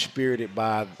you're spirited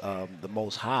by the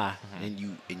Most High, and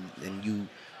you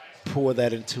pour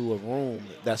that into a room,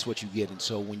 that's what you get. And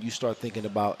so when you start thinking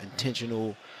about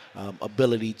intentional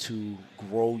ability to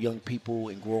grow young people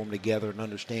and grow them together, and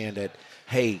understand that,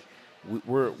 hey,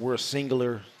 we're a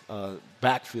singular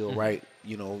backfield, right?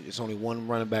 You know, it's only one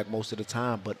running back most of the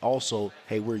time, but also,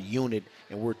 hey, we're a unit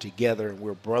and we're together and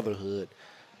we're a brotherhood.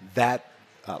 That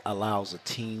allows a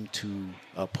team to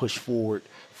push forward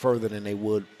further than they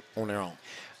would on their own.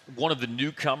 One of the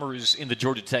newcomers in the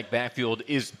Georgia Tech backfield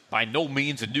is by no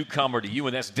means a newcomer to you,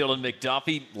 and that's Dylan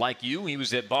McDuffie. Like you, he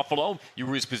was at Buffalo. You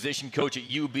were his position coach at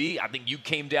UB. I think you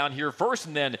came down here first,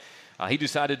 and then he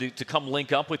decided to come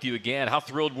link up with you again. How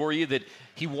thrilled were you that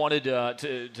he wanted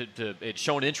to had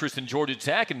shown interest in Georgia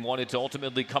Tech and wanted to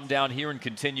ultimately come down here and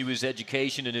continue his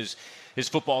education and his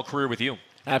football career with you?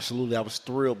 Absolutely. I was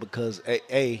thrilled because,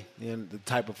 the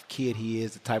type of kid he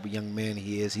is, the type of young man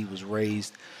he is, he was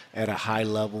raised at a high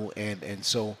level. And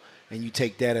you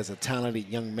take that as a talented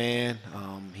young man.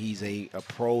 He's a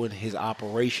pro in his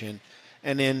operation.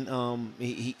 And then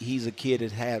he's a kid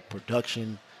that had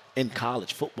production in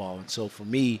college football. And so for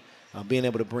me, being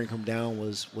able to bring him down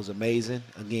was amazing.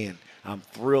 Again, I'm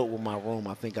thrilled with my room.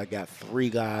 I think I got 3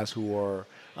 guys who are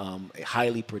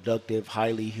highly productive,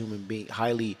 highly human being,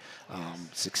 highly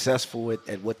successful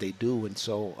at what they do. And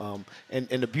so, and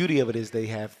the beauty of it is they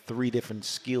have 3 different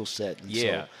skill sets. And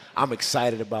so I'm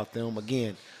excited about them.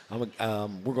 Again, we're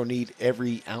going to need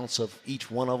every ounce of each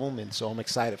one of them, and so I'm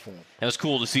excited for them. And it's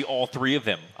cool to see all 3 of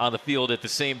them on the field at the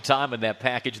same time in that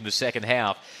package in the second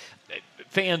half.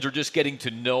 Fans are just getting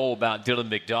to know about Dylan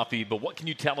McDuffie, but what can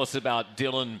you tell us about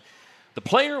Dylan, the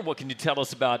player? What can you tell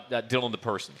us about Dylan, the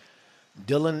person?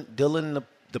 Dylan,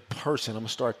 the person. I'm gonna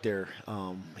start there.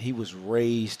 He was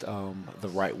raised the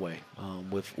right way,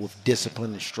 with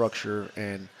discipline and structure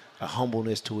and a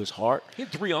humbleness to his heart. He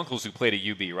had 3 uncles who played at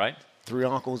UB, right? 3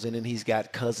 uncles, and then he's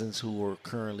got cousins who are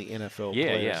currently NFL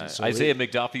players. Yeah. And so Isaiah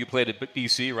McDuffie, who played at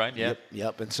BC, right? Yeah.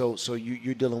 Yep. And so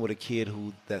you're dealing with a kid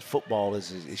who that football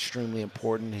is extremely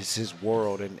important. It's his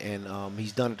world, and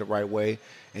he's done it the right way,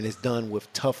 and it's done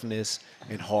with toughness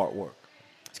and hard work.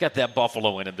 He's got that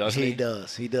Buffalo in him, doesn't he? He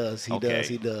does. He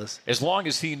does. As long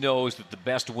as he knows that the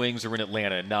best wings are in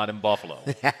Atlanta and not in Buffalo.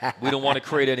 We don't want to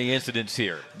create any incidents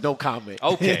here. No comment.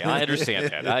 Okay, I understand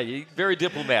that. Very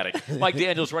diplomatic. Mike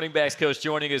Daniels, running backs coach,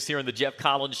 joining us here in the Jeff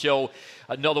Collins Show.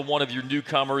 Another one of your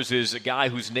newcomers is a guy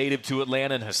who's native to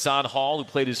Atlanta, and Hassan Hall, who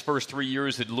played his first 3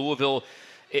 years at Louisville.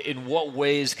 In what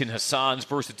ways can Hassan's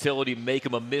versatility make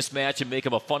him a mismatch and make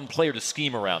him a fun player to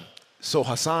scheme around? So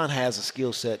Hassan has a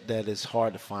skill set that is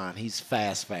hard to find. He's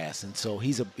fast, and so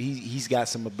he's got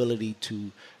some ability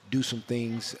to do some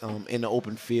things in the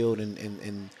open field,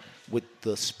 and with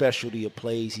the specialty of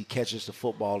plays, he catches the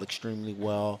football extremely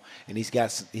well, and he's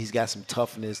got some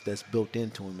toughness that's built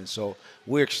into him, and so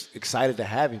we're excited to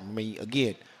have him. I mean,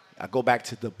 again, I go back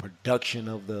to the production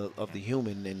of the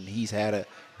human, and he's had a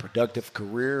productive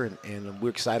career, and we're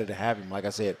excited to have him. Like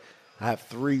I said, I have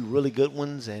 3 really good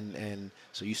ones, and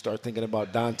so you start thinking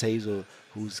about Dante's,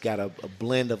 who's got a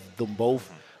blend of them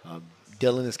both.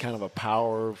 Dylan is kind of a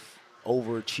power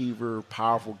overachiever,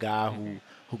 powerful guy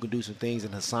who can do some things,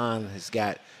 and Hassan has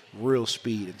got real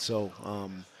speed. And so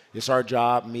it's our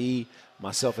job,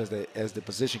 myself as the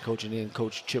position coach, and then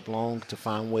Coach Chip Long, to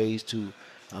find ways to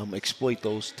exploit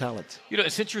those talents. You know,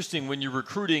 it's interesting when you're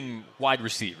recruiting wide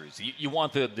receivers. You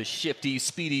want the shifty,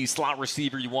 speedy slot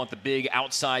receiver. You want the big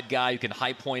outside guy who can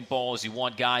high point balls. You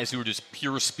want guys who are just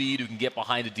pure speed, who can get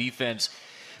behind a defense.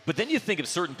 But then you think of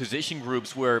certain position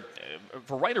groups where,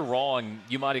 for right or wrong,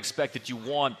 you might expect that you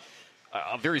want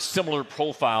a very similar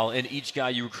profile in each guy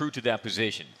you recruit to that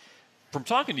position. From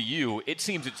talking to you, it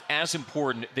seems it's as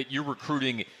important that you're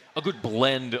recruiting a good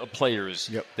blend of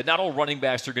players, that not all running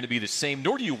backs are going to be the same,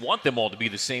 nor do you want them all to be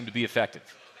the same to be effective.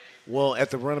 Well, at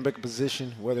the running back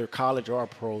position, whether college or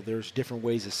pro, there's different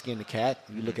ways to skin the cat.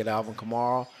 You look at Alvin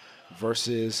Kamara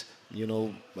versus,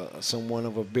 someone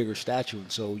of a bigger stature.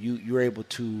 And so you're able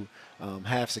to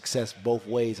have success both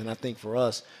ways. And I think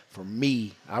for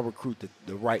me, I recruit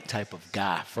the right type of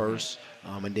guy first,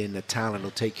 and then the talent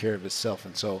will take care of itself.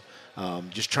 And so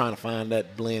just trying to find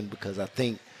that blend, because I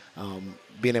think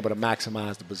being able to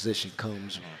maximize the position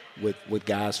comes with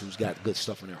guys who's got good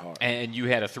stuff in their heart. And you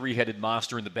had a 3-headed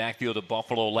monster in the backfield of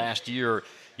Buffalo last year.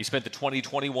 You spent the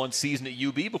 2021 season at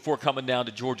UB before coming down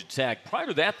to Georgia Tech. Prior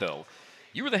to that, though,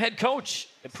 you were the head coach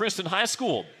at Princeton High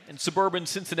School in suburban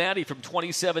Cincinnati from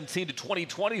 2017 to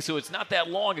 2020, so it's not that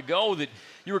long ago that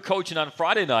you were coaching on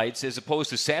Friday nights as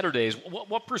opposed to Saturdays.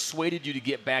 What persuaded you to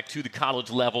get back to the college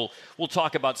level? We'll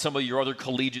talk about some of your other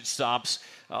collegiate stops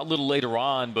a little later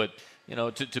on, but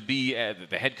to be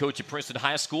the head coach at Princeton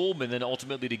High School and then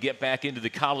ultimately to get back into the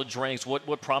college ranks,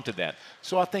 what prompted that?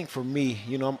 So I think for me,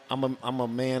 I'm a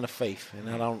man of faith, and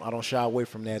I don't shy away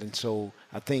from that. And so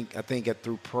I think that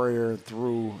through prayer and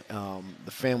through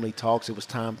the family talks, it was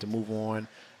time to move on.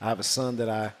 I have a son that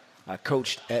I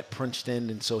coached at Princeton,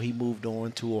 and so he moved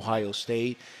on to Ohio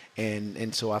State,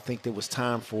 and so I think there was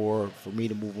time for me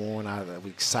to move on. I was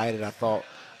excited. I thought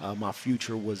my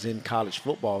future was in college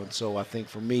football. And so I think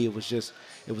for me, it was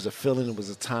a feeling, it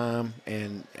was a time,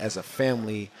 and as a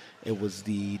family, it was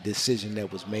the decision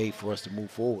that was made for us to move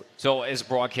forward. So as a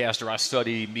broadcaster, I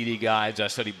study media guides, I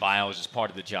study bios as part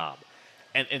of the job.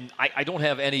 And I don't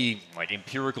have any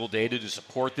empirical data to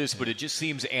support this, but it just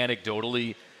seems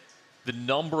anecdotally the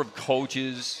number of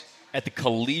coaches at the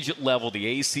collegiate level,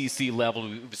 the ACC level,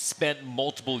 who've spent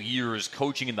multiple years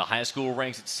coaching in the high school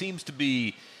ranks, it seems to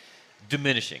be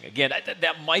diminishing. Again,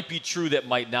 that might be true, that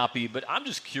might not be, but I'm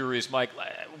just curious, Mike,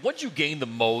 what'd you gain the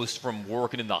most from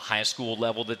working in the high school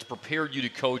level that's prepared you to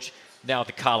coach now at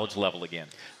the college level again?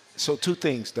 So 2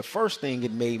 things. The first thing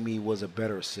it made me was a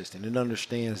better assistant. It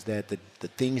understands that the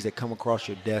things that come across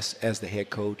your desk as the head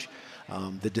coach,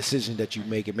 the decision that you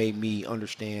make, it made me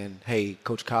understand, hey,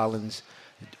 Coach Collins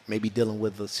maybe dealing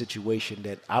with a situation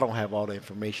that I don't have all the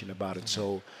information about it.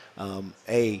 So,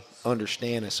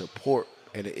 understand and support.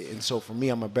 And so for me,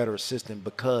 I'm a better assistant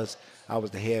because I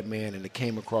was the head man and it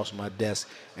came across my desk,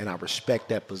 and I respect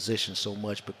that position so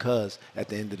much because at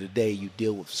the end of the day, you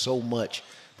deal with so much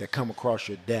that come across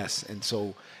your desk.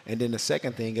 And then the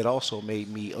second thing, it also made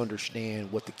me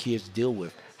understand what the kids deal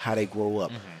with, how they grow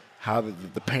up, how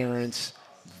the parents,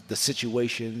 the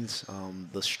situations,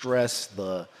 the stress,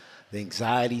 the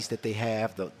anxieties that they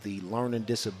have, the learning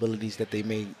disabilities that they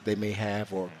may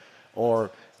have,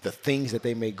 or the things that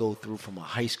they may go through from a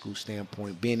high school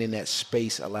standpoint. Being in that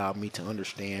space allowed me to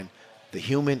understand the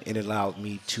human, and it allowed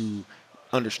me to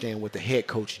understand what the head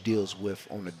coach deals with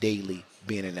on a daily,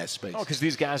 being in that space. Oh, because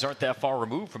these guys aren't that far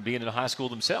removed from being in high school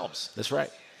themselves. That's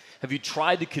right. Have you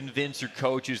tried to convince your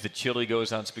coaches that chili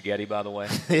goes on spaghetti, by the way?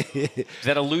 Is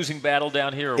that a losing battle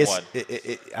down here or what?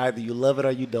 Either you love it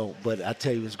or you don't, but I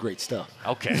tell you, it's great stuff.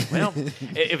 Okay. Well,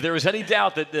 if there was any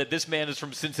doubt that this man is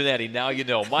from Cincinnati, now you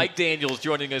know. Mike Daniels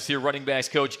joining us here, running backs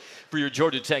coach for your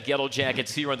Georgia Tech Yellow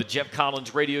Jackets here on the Jeff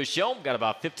Collins Radio Show. We've got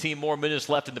about 15 more minutes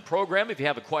left in the program. If you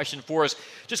have a question for us,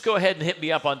 just go ahead and hit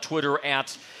me up on Twitter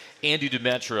at Andy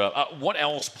Demetra. What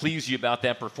else pleased you about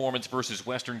that performance versus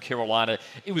Western Carolina?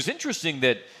 It was interesting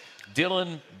that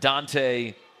Dylan,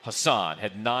 Dante, Hassan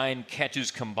had 9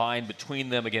 catches combined between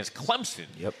them against Clemson.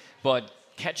 Yep. But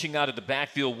catching out of the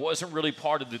backfield wasn't really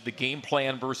part of the game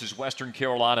plan versus Western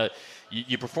Carolina.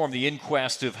 You performed the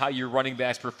inquest of how your running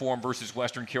backs perform versus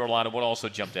Western Carolina. What also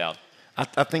jumped out?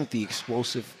 I think the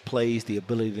explosive plays, the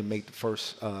ability to make the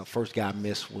first guy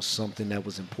miss was something that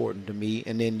was important to me.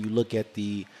 And then you look at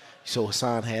so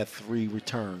Hassan had 3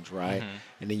 returns, right?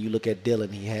 And then you look at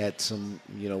Dylan, he had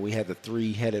we had the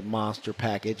 3-headed monster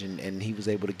package, and he was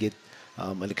able to get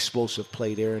an explosive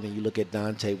play there. And then you look at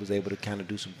Dante, was able to kind of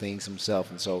do some things himself.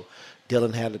 And so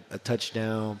Dylan had a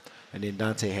touchdown, and then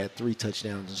Dante had 3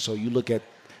 touchdowns. And so you look at,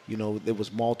 there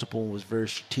was multiple and was very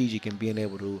strategic in being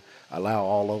able to allow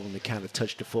all of them to kind of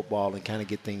touch the football and kind of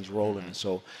get things rolling. And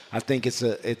so I think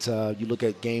you look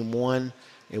at game 1,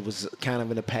 it was kind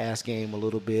of in a pass game a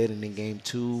little bit, and then game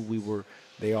 2,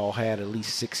 they all had at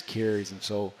least 6 carries. And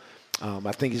so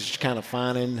I think it's just kind of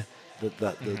finding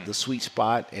the sweet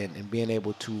spot and being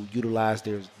able to utilize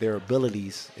their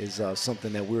abilities is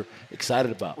something that we're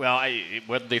excited about. Well,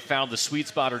 whether they found the sweet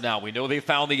spot or not, we know they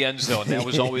found the end zone. That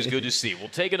was always good to see. We'll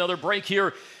take another break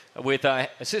here with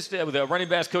running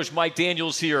backs coach Mike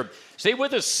Daniels here. Stay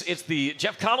with us. It's the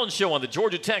Jeff Collins Show on the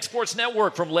Georgia Tech Sports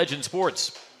Network from Legend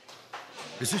Sports.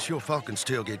 Is this your Falcons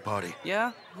tailgate party?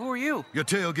 Yeah? Who are you? Your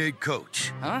tailgate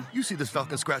coach. Huh? You see this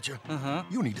Falcon scratcher? Uh-huh.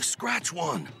 You need to scratch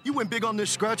one. You went big on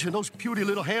this scratcher and those puny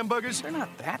little hamburgers? They're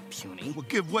not that puny. Well,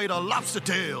 give way to lobster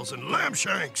tails and lamb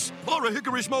shanks or a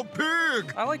hickory smoked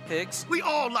pig. I like pigs. We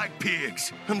all like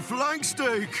pigs. And flank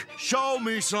steak. Show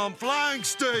me some flank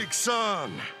steak,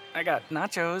 son. I got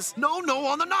nachos. No,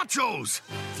 on the nachos.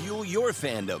 Fuel your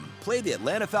fandom. Play the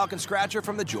Atlanta Falcon Scratcher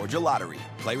from the Georgia Lottery.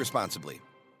 Play responsibly.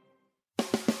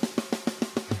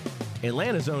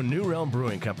 Atlanta's own New Realm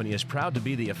Brewing Company is proud to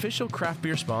be the official craft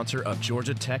beer sponsor of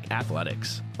Georgia Tech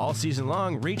Athletics. All season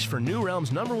long, reach for New Realm's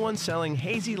 #1 selling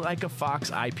Hazy Like a Fox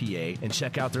IPA and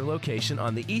check out their location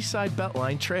on the Eastside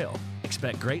Beltline Trail.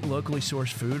 Expect great locally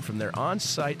sourced food from their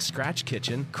on-site scratch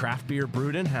kitchen, craft beer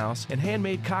brewed in-house, and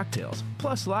handmade cocktails,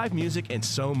 plus live music and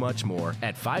so much more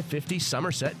at 550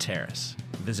 Somerset Terrace.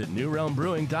 Visit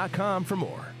NewRealmBrewing.com for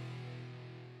more.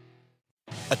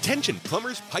 Attention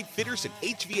plumbers, pipe fitters, and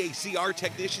HVACR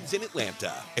technicians in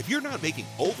Atlanta. If you're not making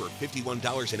over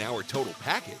 $51 an hour total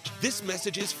package, this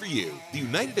message is for you. The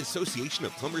United Association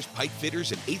of Plumbers, Pipe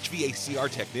Fitters, and HVACR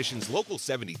Technicians Local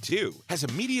 72 has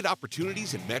immediate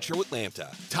opportunities in Metro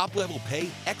Atlanta. Top-level pay,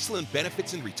 excellent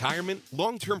benefits in retirement,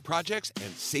 long-term projects,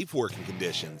 and safe working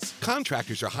conditions.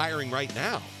 Contractors are hiring right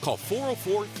now. Call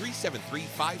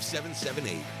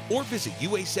 404-373-5778 or visit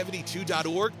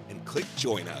ua72.org and click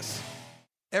Join Us.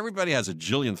 Everybody has a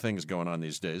jillion things going on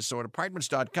these days, so at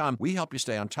Apartments.com, we help you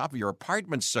stay on top of your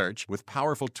apartment search with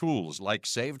powerful tools like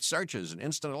saved searches and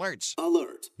instant alerts.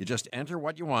 Alert. You just enter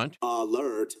what you want.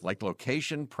 Alert. Like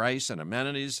location, price, and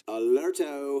amenities.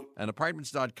 Alerto. And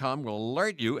Apartments.com will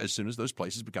alert you as soon as those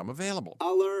places become available.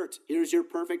 Alert. Here's your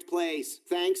perfect place.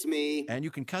 Thanks, me. And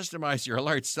you can customize your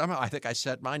alerts. Somehow I think I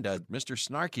set mine to Mr.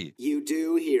 Snarky. You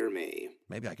do hear me.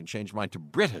 Maybe I can change mine to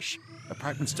British.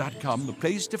 Apartments.com, the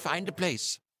place to find a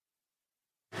place.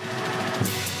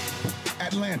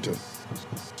 Atlanta,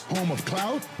 home of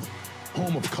clout,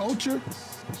 home of culture,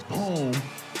 home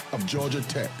of Georgia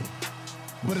Tech.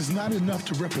 But it's not enough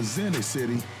to represent a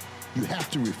city. you have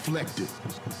to reflect it.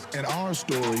 And our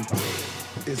story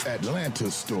is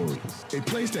Atlanta's story. A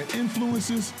place that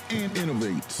influences and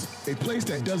innovates. A place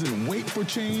that doesn't wait for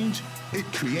change, it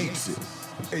creates it.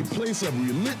 A place of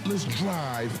relentless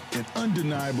drive and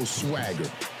undeniable swagger.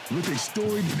 With a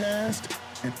storied past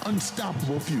and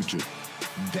unstoppable future.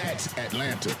 That's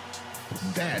Atlanta.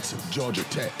 That's Georgia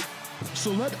Tech.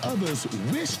 So let others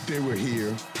wish they were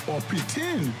here or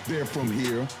pretend they're from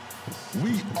here.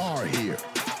 We are here.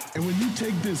 And when you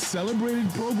take this celebrated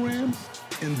program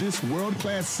in this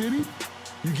world-class city,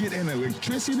 you get an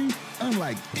electricity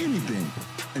unlike anything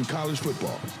in college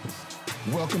football.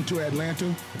 Welcome to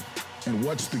Atlanta, and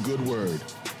what's the good word?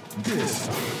 This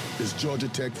is Georgia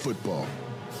Tech football.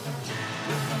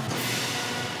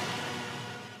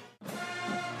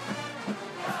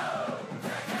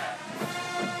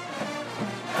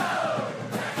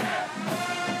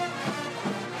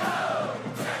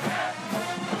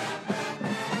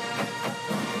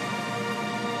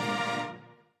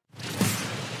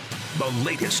 The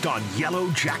latest on Yellow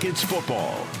Jackets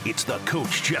football. It's the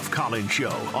Coach Jeff Collins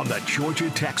Show on the Georgia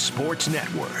Tech Sports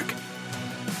Network.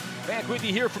 Back with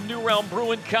you here from New Realm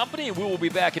Brewing Company. We will be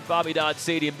back at Bobby Dodd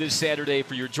Stadium this Saturday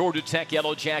for your Georgia Tech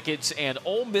Yellow Jackets and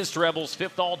Ole Miss Rebels.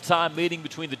 5th all-time meeting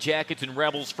between the Jackets and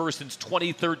Rebels, first since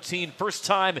 2013. First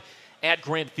time at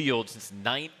Grant Field since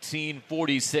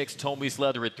 1946. Tommy's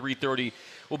Leather at 3:30.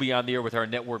 We'll be on the air with our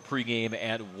network pregame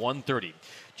at 1:30.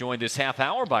 Joined this half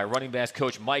hour by running backs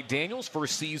coach Mike Daniels,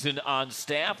 first season on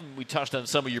staff. And we touched on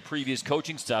some of your previous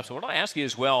coaching stuff. So I want to ask you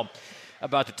as well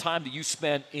about the time that you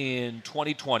spent in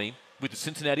 2020 with the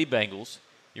Cincinnati Bengals.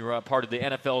 You were a part of the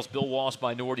NFL's Bill Walsh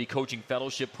Minority Coaching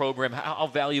Fellowship Program. How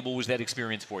valuable was that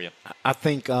experience for you? I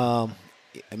think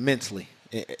immensely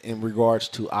in regards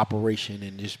to operation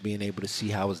and just being able to see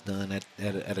how it's done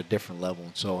at a different level.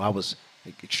 And so I was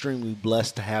extremely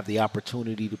blessed to have the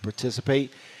opportunity to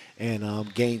participate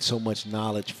and gain so much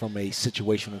knowledge from a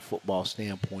situational football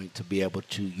standpoint to be able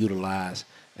to utilize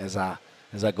as I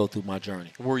go through my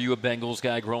journey. Were you a Bengals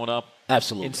guy growing up?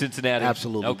 Absolutely. In Cincinnati?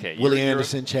 Absolutely. Okay. Willie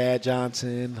Anderson, Chad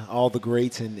Johnson, all the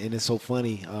greats, and it's so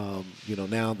funny,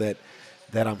 now that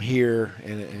I'm here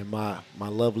and my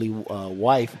lovely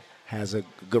wife has a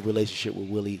good relationship with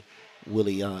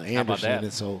Willie Anderson,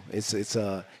 and so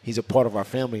he's a part of our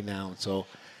family now, and so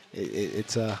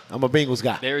I'm a Bengals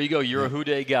guy. There you go. You're a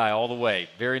Houday guy all the way.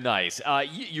 Very nice.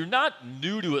 You're not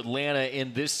new to Atlanta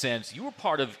in this sense. You were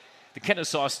part of the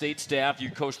Kennesaw State staff. You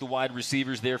coached the wide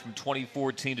receivers there from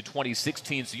 2014 to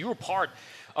 2016. So you were part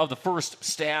of the first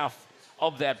staff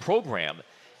of that program.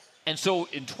 And so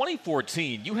in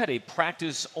 2014, you had a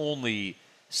practice-only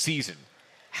season.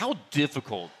 How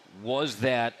difficult was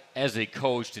that as a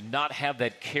coach to not have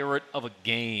that carrot of a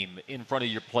game in front of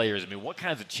your players? I mean, what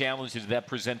kinds of challenges did that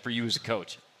present for you as a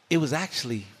coach? It was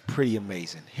actually pretty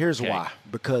amazing. Here's why.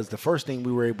 Because the first thing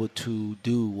we were able to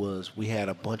do was we had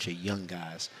a bunch of young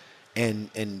guys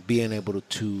and being able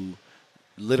to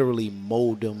literally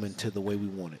mold them into the way we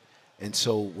wanted. And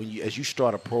so as you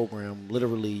start a program,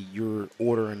 literally you're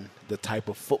ordering the type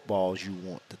of footballs you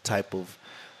want, the type of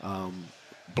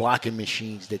blocking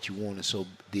machines that you want. And so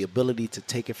the ability to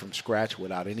take it from scratch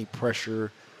without any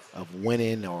pressure of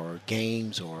winning or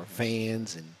games or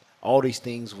fans and all these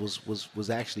things was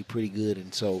actually pretty good.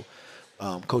 And so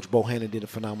Coach Bohannon did a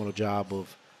phenomenal job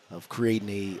of creating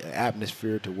a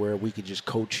atmosphere to where we could just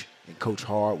coach and coach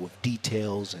hard with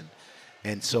details.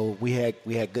 And so we had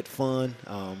good fun,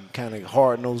 kind of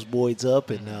harden those boys up,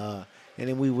 and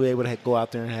then we were able to go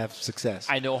out there and have success.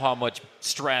 I know how much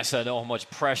stress, I know how much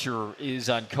pressure is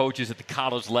on coaches at the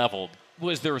college level.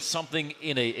 Was there something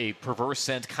in a perverse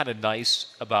sense kind of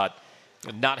nice about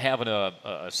not having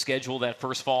a schedule that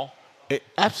first fall? It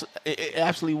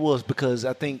absolutely was, because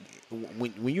I think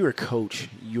when you're a coach,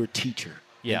 you're a teacher.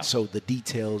 Yeah. And so the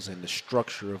details and the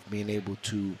structure of being able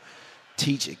to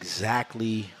teach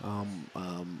exactly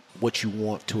what you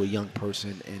want to a young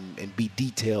person and be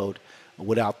detailed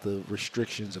without the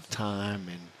restrictions of time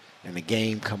and the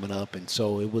game coming up. And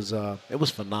so it was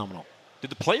phenomenal. Did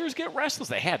the players get restless?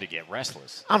 They had to get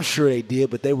restless. I'm sure they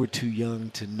did, but they were too young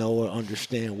to know or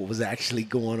understand what was actually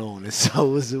going on. And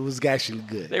so it was actually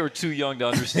good. They were too young to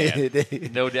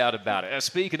understand, no doubt about it.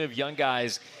 Speaking of young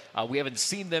guys, we haven't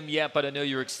seen them yet, but I know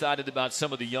you're excited about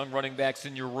some of the young running backs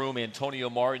in your room. Antonio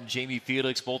Martin, Jamie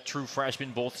Felix, both true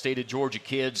freshmen, both state of Georgia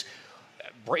kids.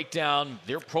 Break down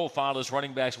their profile as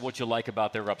running backs, what you like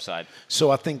about their upside.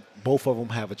 So I think both of them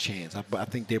have a chance. I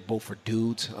think they're both for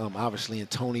dudes. Obviously,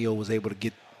 Antonio was able to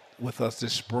get with us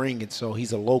this spring, and so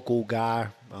he's a local guy,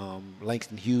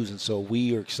 Langston Hughes, and so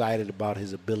we are excited about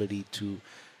his ability to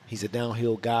 – He's a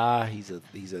downhill guy. He's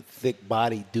a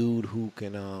thick-bodied dude who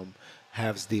can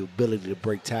has the ability to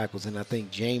break tackles. And I think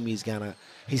Jamie's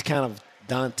he's kind of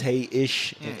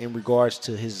Dante-ish in regards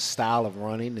to his style of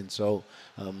running, and so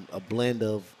a blend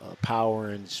of power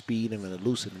and speed and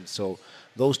elusiveness. So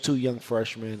those two young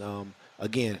freshmen,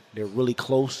 again, they're really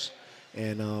close.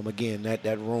 And again,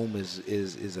 that room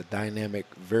is a dynamic,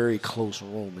 very close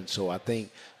room. And so I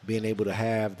think being able to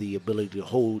have the ability to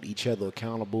hold each other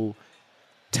accountable,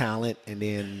 talent, and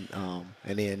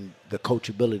then the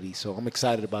coachability. So I'm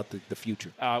excited about the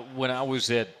future. When I was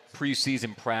at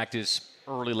preseason practice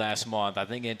early last month, I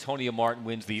think Antonio Martin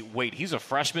wins the he's a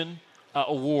freshman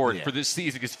award for this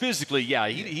season, because physically,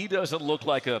 he doesn't look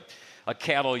like a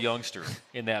cattle youngster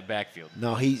in that backfield.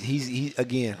 No, he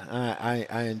again,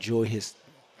 I enjoy his.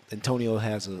 Antonio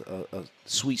has a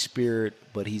sweet spirit,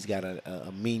 but he's got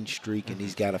a mean streak, and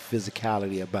he's got a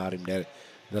physicality about him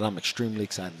that I'm extremely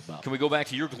excited about. Can we go back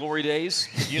to your glory days,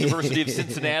 University of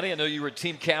Cincinnati? I know you were a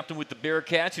team captain with the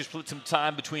Bearcats. You split some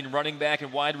time between running back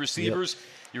and wide receivers. Yep.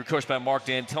 You were coached by Mark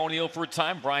D'Antonio for a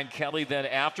time, Brian Kelly then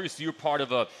after. So you're part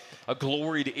of a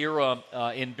gloried era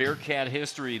in Bearcat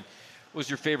history. What was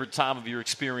your favorite time of your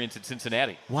experience at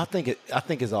Cincinnati? Well, I think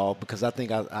it's all because I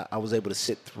think I was able to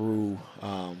sit through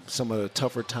some of the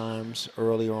tougher times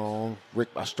earlier on.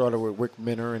 I started with Rick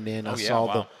Minner, and then I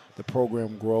saw the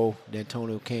program grow.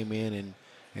 D'Antonio came in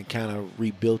and kind of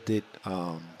rebuilt it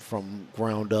from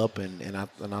ground up, and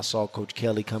I saw Coach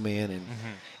Kelly come in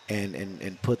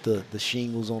and put the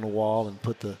shingles on the wall and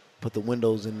put the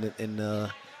windows in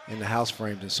the house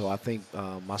frames. And so I think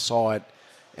I saw it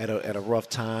at a rough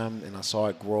time, and I saw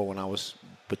it grow. And I was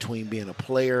between being a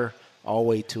player all the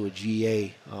way to a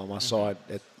GA. I saw it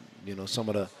at some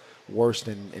of the worst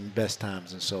and best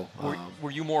times. And so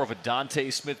were you more of a Dante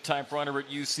Smith type runner at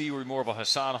UC? Were you more of a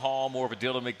Hassan Hall, more of a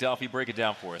Dylan McDuffie? Break it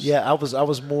down for us. Yeah, I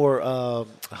was more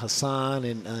Hassan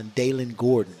and Dalen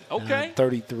Gordon. Okay.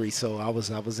 33. So I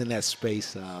was in that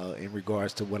space in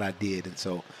regards to what I did, and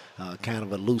so kind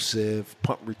of elusive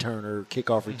punt returner,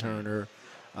 kickoff returner,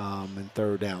 and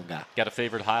third down guy. Got a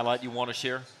favorite highlight you want to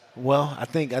share? Well, I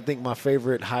think my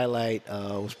favorite highlight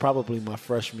was probably my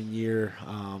freshman year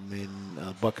in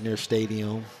Buccaneer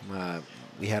Stadium.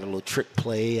 We had a little trick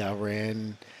play. I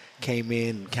ran, came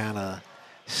in, kind of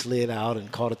slid out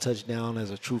and caught a touchdown as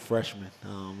a true freshman.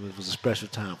 It was a special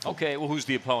time for me. Well, who's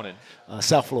the opponent?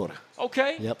 South Florida.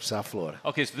 Okay. Yep, South Florida.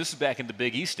 Okay, so this is back in the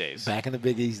Big East days. Back in the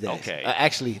Big East days. Okay.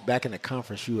 Actually, back in the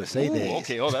Conference USA days.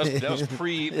 Okay, that was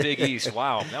pre-Big East.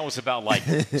 Wow, that was about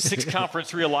 6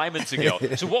 conference realignments ago.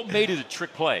 So what made it a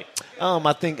trick play?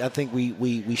 I think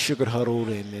we sugar huddled,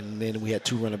 and then we had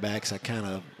 2 running backs. I kind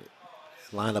of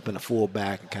lined up in a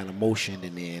fullback and kind of motioned,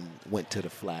 and then went to the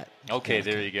flat. Okay,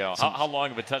 there you go. How long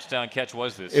of a touchdown catch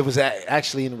was this? It was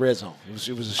actually in the red zone.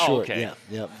 It was a short. Okay.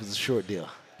 Yeah, it was a short deal.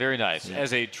 Very nice. Yeah.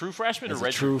 As a true freshman or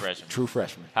redshirt freshman? True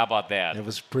freshman. How about that? It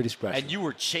was pretty special. And you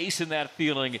were chasing that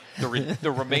feeling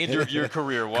the remainder of your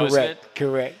career, wasn't it?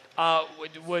 Correct.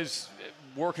 Was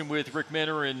working with Rick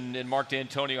Minner and Mark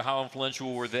D'Antonio, how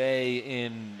influential were they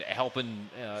in helping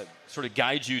sort of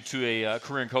guide you to a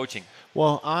career in coaching?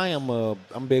 Well,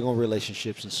 I'm big on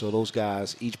relationships, and so those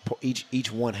guys,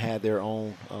 each one had their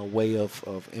own way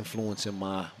of influencing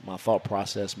my thought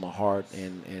process, my heart,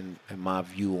 and my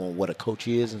view on what a coach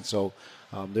is. And so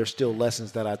there's still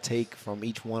lessons that I take from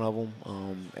each one of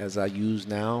them as I use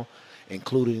now,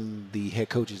 including the head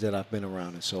coaches that I've been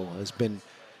around. And so it's been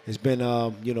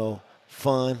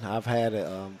fun. I've had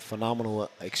a phenomenal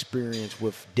experience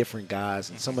with different guys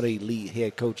and some of the elite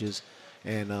head coaches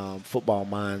and football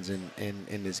minds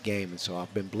in this game. And so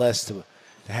I've been blessed to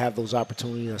have those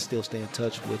opportunities. I still stay in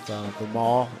touch with them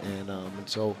all. And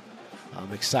so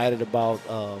I'm excited about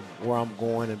where I'm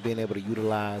going and being able to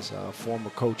utilize former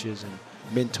coaches and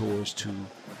mentors to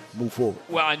move forward.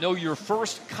 Well, I know your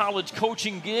first college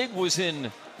coaching gig was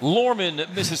in Lorman,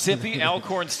 Mississippi,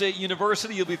 Alcorn State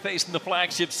University. You'll be facing the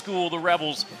flagship school, the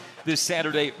Rebels, this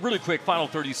Saturday. Really quick, final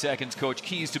 30 seconds, Coach.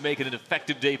 Keys to making an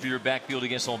effective day for your backfield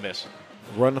against Ole Miss.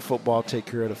 Run the football, take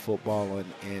care of the football,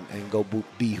 and go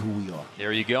be who we are.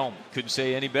 There you go. Couldn't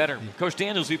say any better. Coach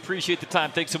Daniels, we appreciate the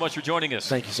time. Thanks so much for joining us.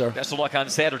 Thank you, sir. Best of luck on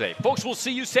Saturday. Folks, we'll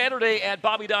see you Saturday at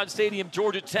Bobby Dodd Stadium,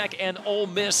 Georgia Tech and Ole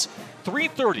Miss,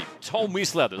 3:30. Home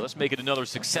East Leather. Let's make it another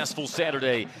successful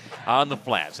Saturday on the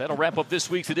Flats. That'll wrap up this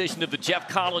week's edition of the Jeff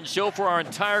Collins Show. For our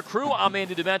entire crew, I'm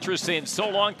Andy Demetrius saying so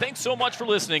long. Thanks so much for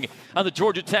listening on the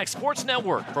Georgia Tech Sports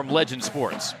Network from Legend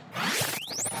Sports.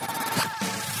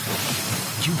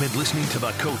 You've been listening to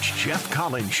the Coach Jeff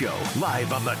Collins Show,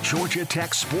 live on the Georgia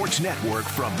Tech Sports Network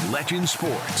from Legend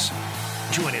Sports.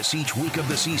 Join us each week of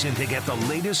the season to get the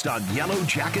latest on Yellow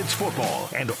Jackets football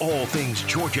and all things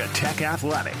Georgia Tech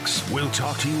athletics. We'll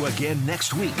talk to you again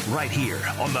next week right here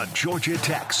on the Georgia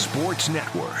Tech Sports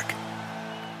Network.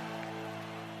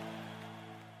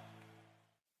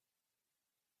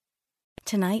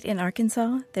 Tonight in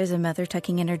Arkansas, there's a mother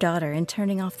tucking in her daughter and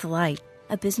turning off the light.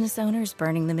 A business owner is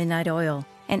burning the midnight oil.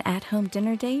 An at-home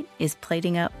dinner date is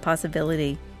plating up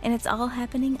possibility. And it's all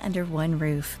happening under one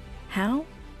roof. How?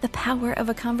 The power of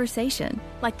a conversation,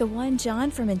 like the one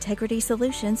John from Integrity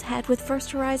Solutions had with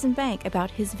First Horizon Bank about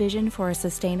his vision for a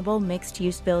sustainable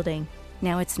mixed-use building.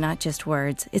 Now it's not just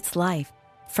words, it's life.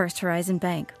 First Horizon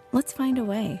Bank. Let's find a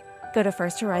way. Go to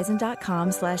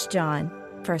firsthorizon.com/John.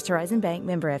 First Horizon Bank,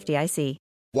 member FDIC.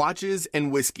 Watches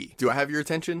and whiskey. Do I have your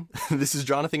attention? This is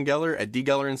Jonathan Geller at D.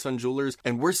 Geller & Son Jewelers,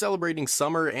 and we're celebrating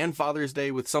summer and Father's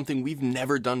Day with something we've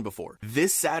never done before.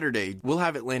 This Saturday, we'll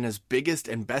have Atlanta's biggest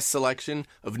and best selection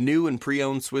of new and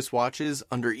pre-owned Swiss watches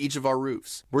under each of our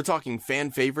roofs. We're talking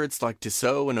fan favorites like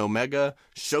Tissot and Omega,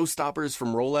 showstoppers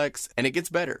from Rolex, and it gets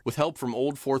better. With help from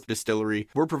Old Fourth Distillery,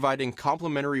 we're providing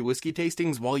complimentary whiskey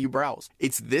tastings while you browse.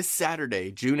 It's this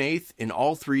Saturday, June 8th, in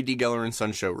all 3 D. Geller &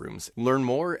 Son showrooms. Learn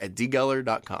more at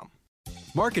dgeller.com.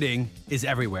 Marketing is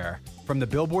everywhere. From the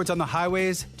billboards on the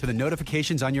highways to the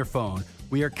notifications on your phone,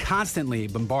 we are constantly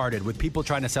bombarded with people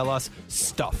trying to sell us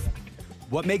stuff.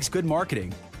 What makes good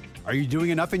marketing? Are you doing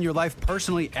enough in your life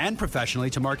personally and professionally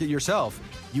to market yourself?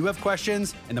 You have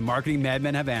questions, and the Marketing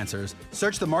Madmen have answers.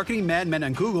 Search the Marketing Madmen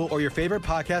on Google or your favorite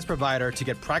podcast provider to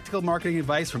get practical marketing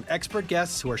advice from expert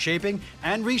guests who are shaping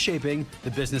and reshaping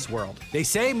the business world. They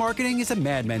say marketing is a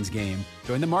madmen's game.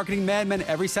 Join the Marketing Madmen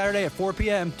every Saturday at 4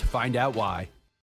 p.m. to find out why.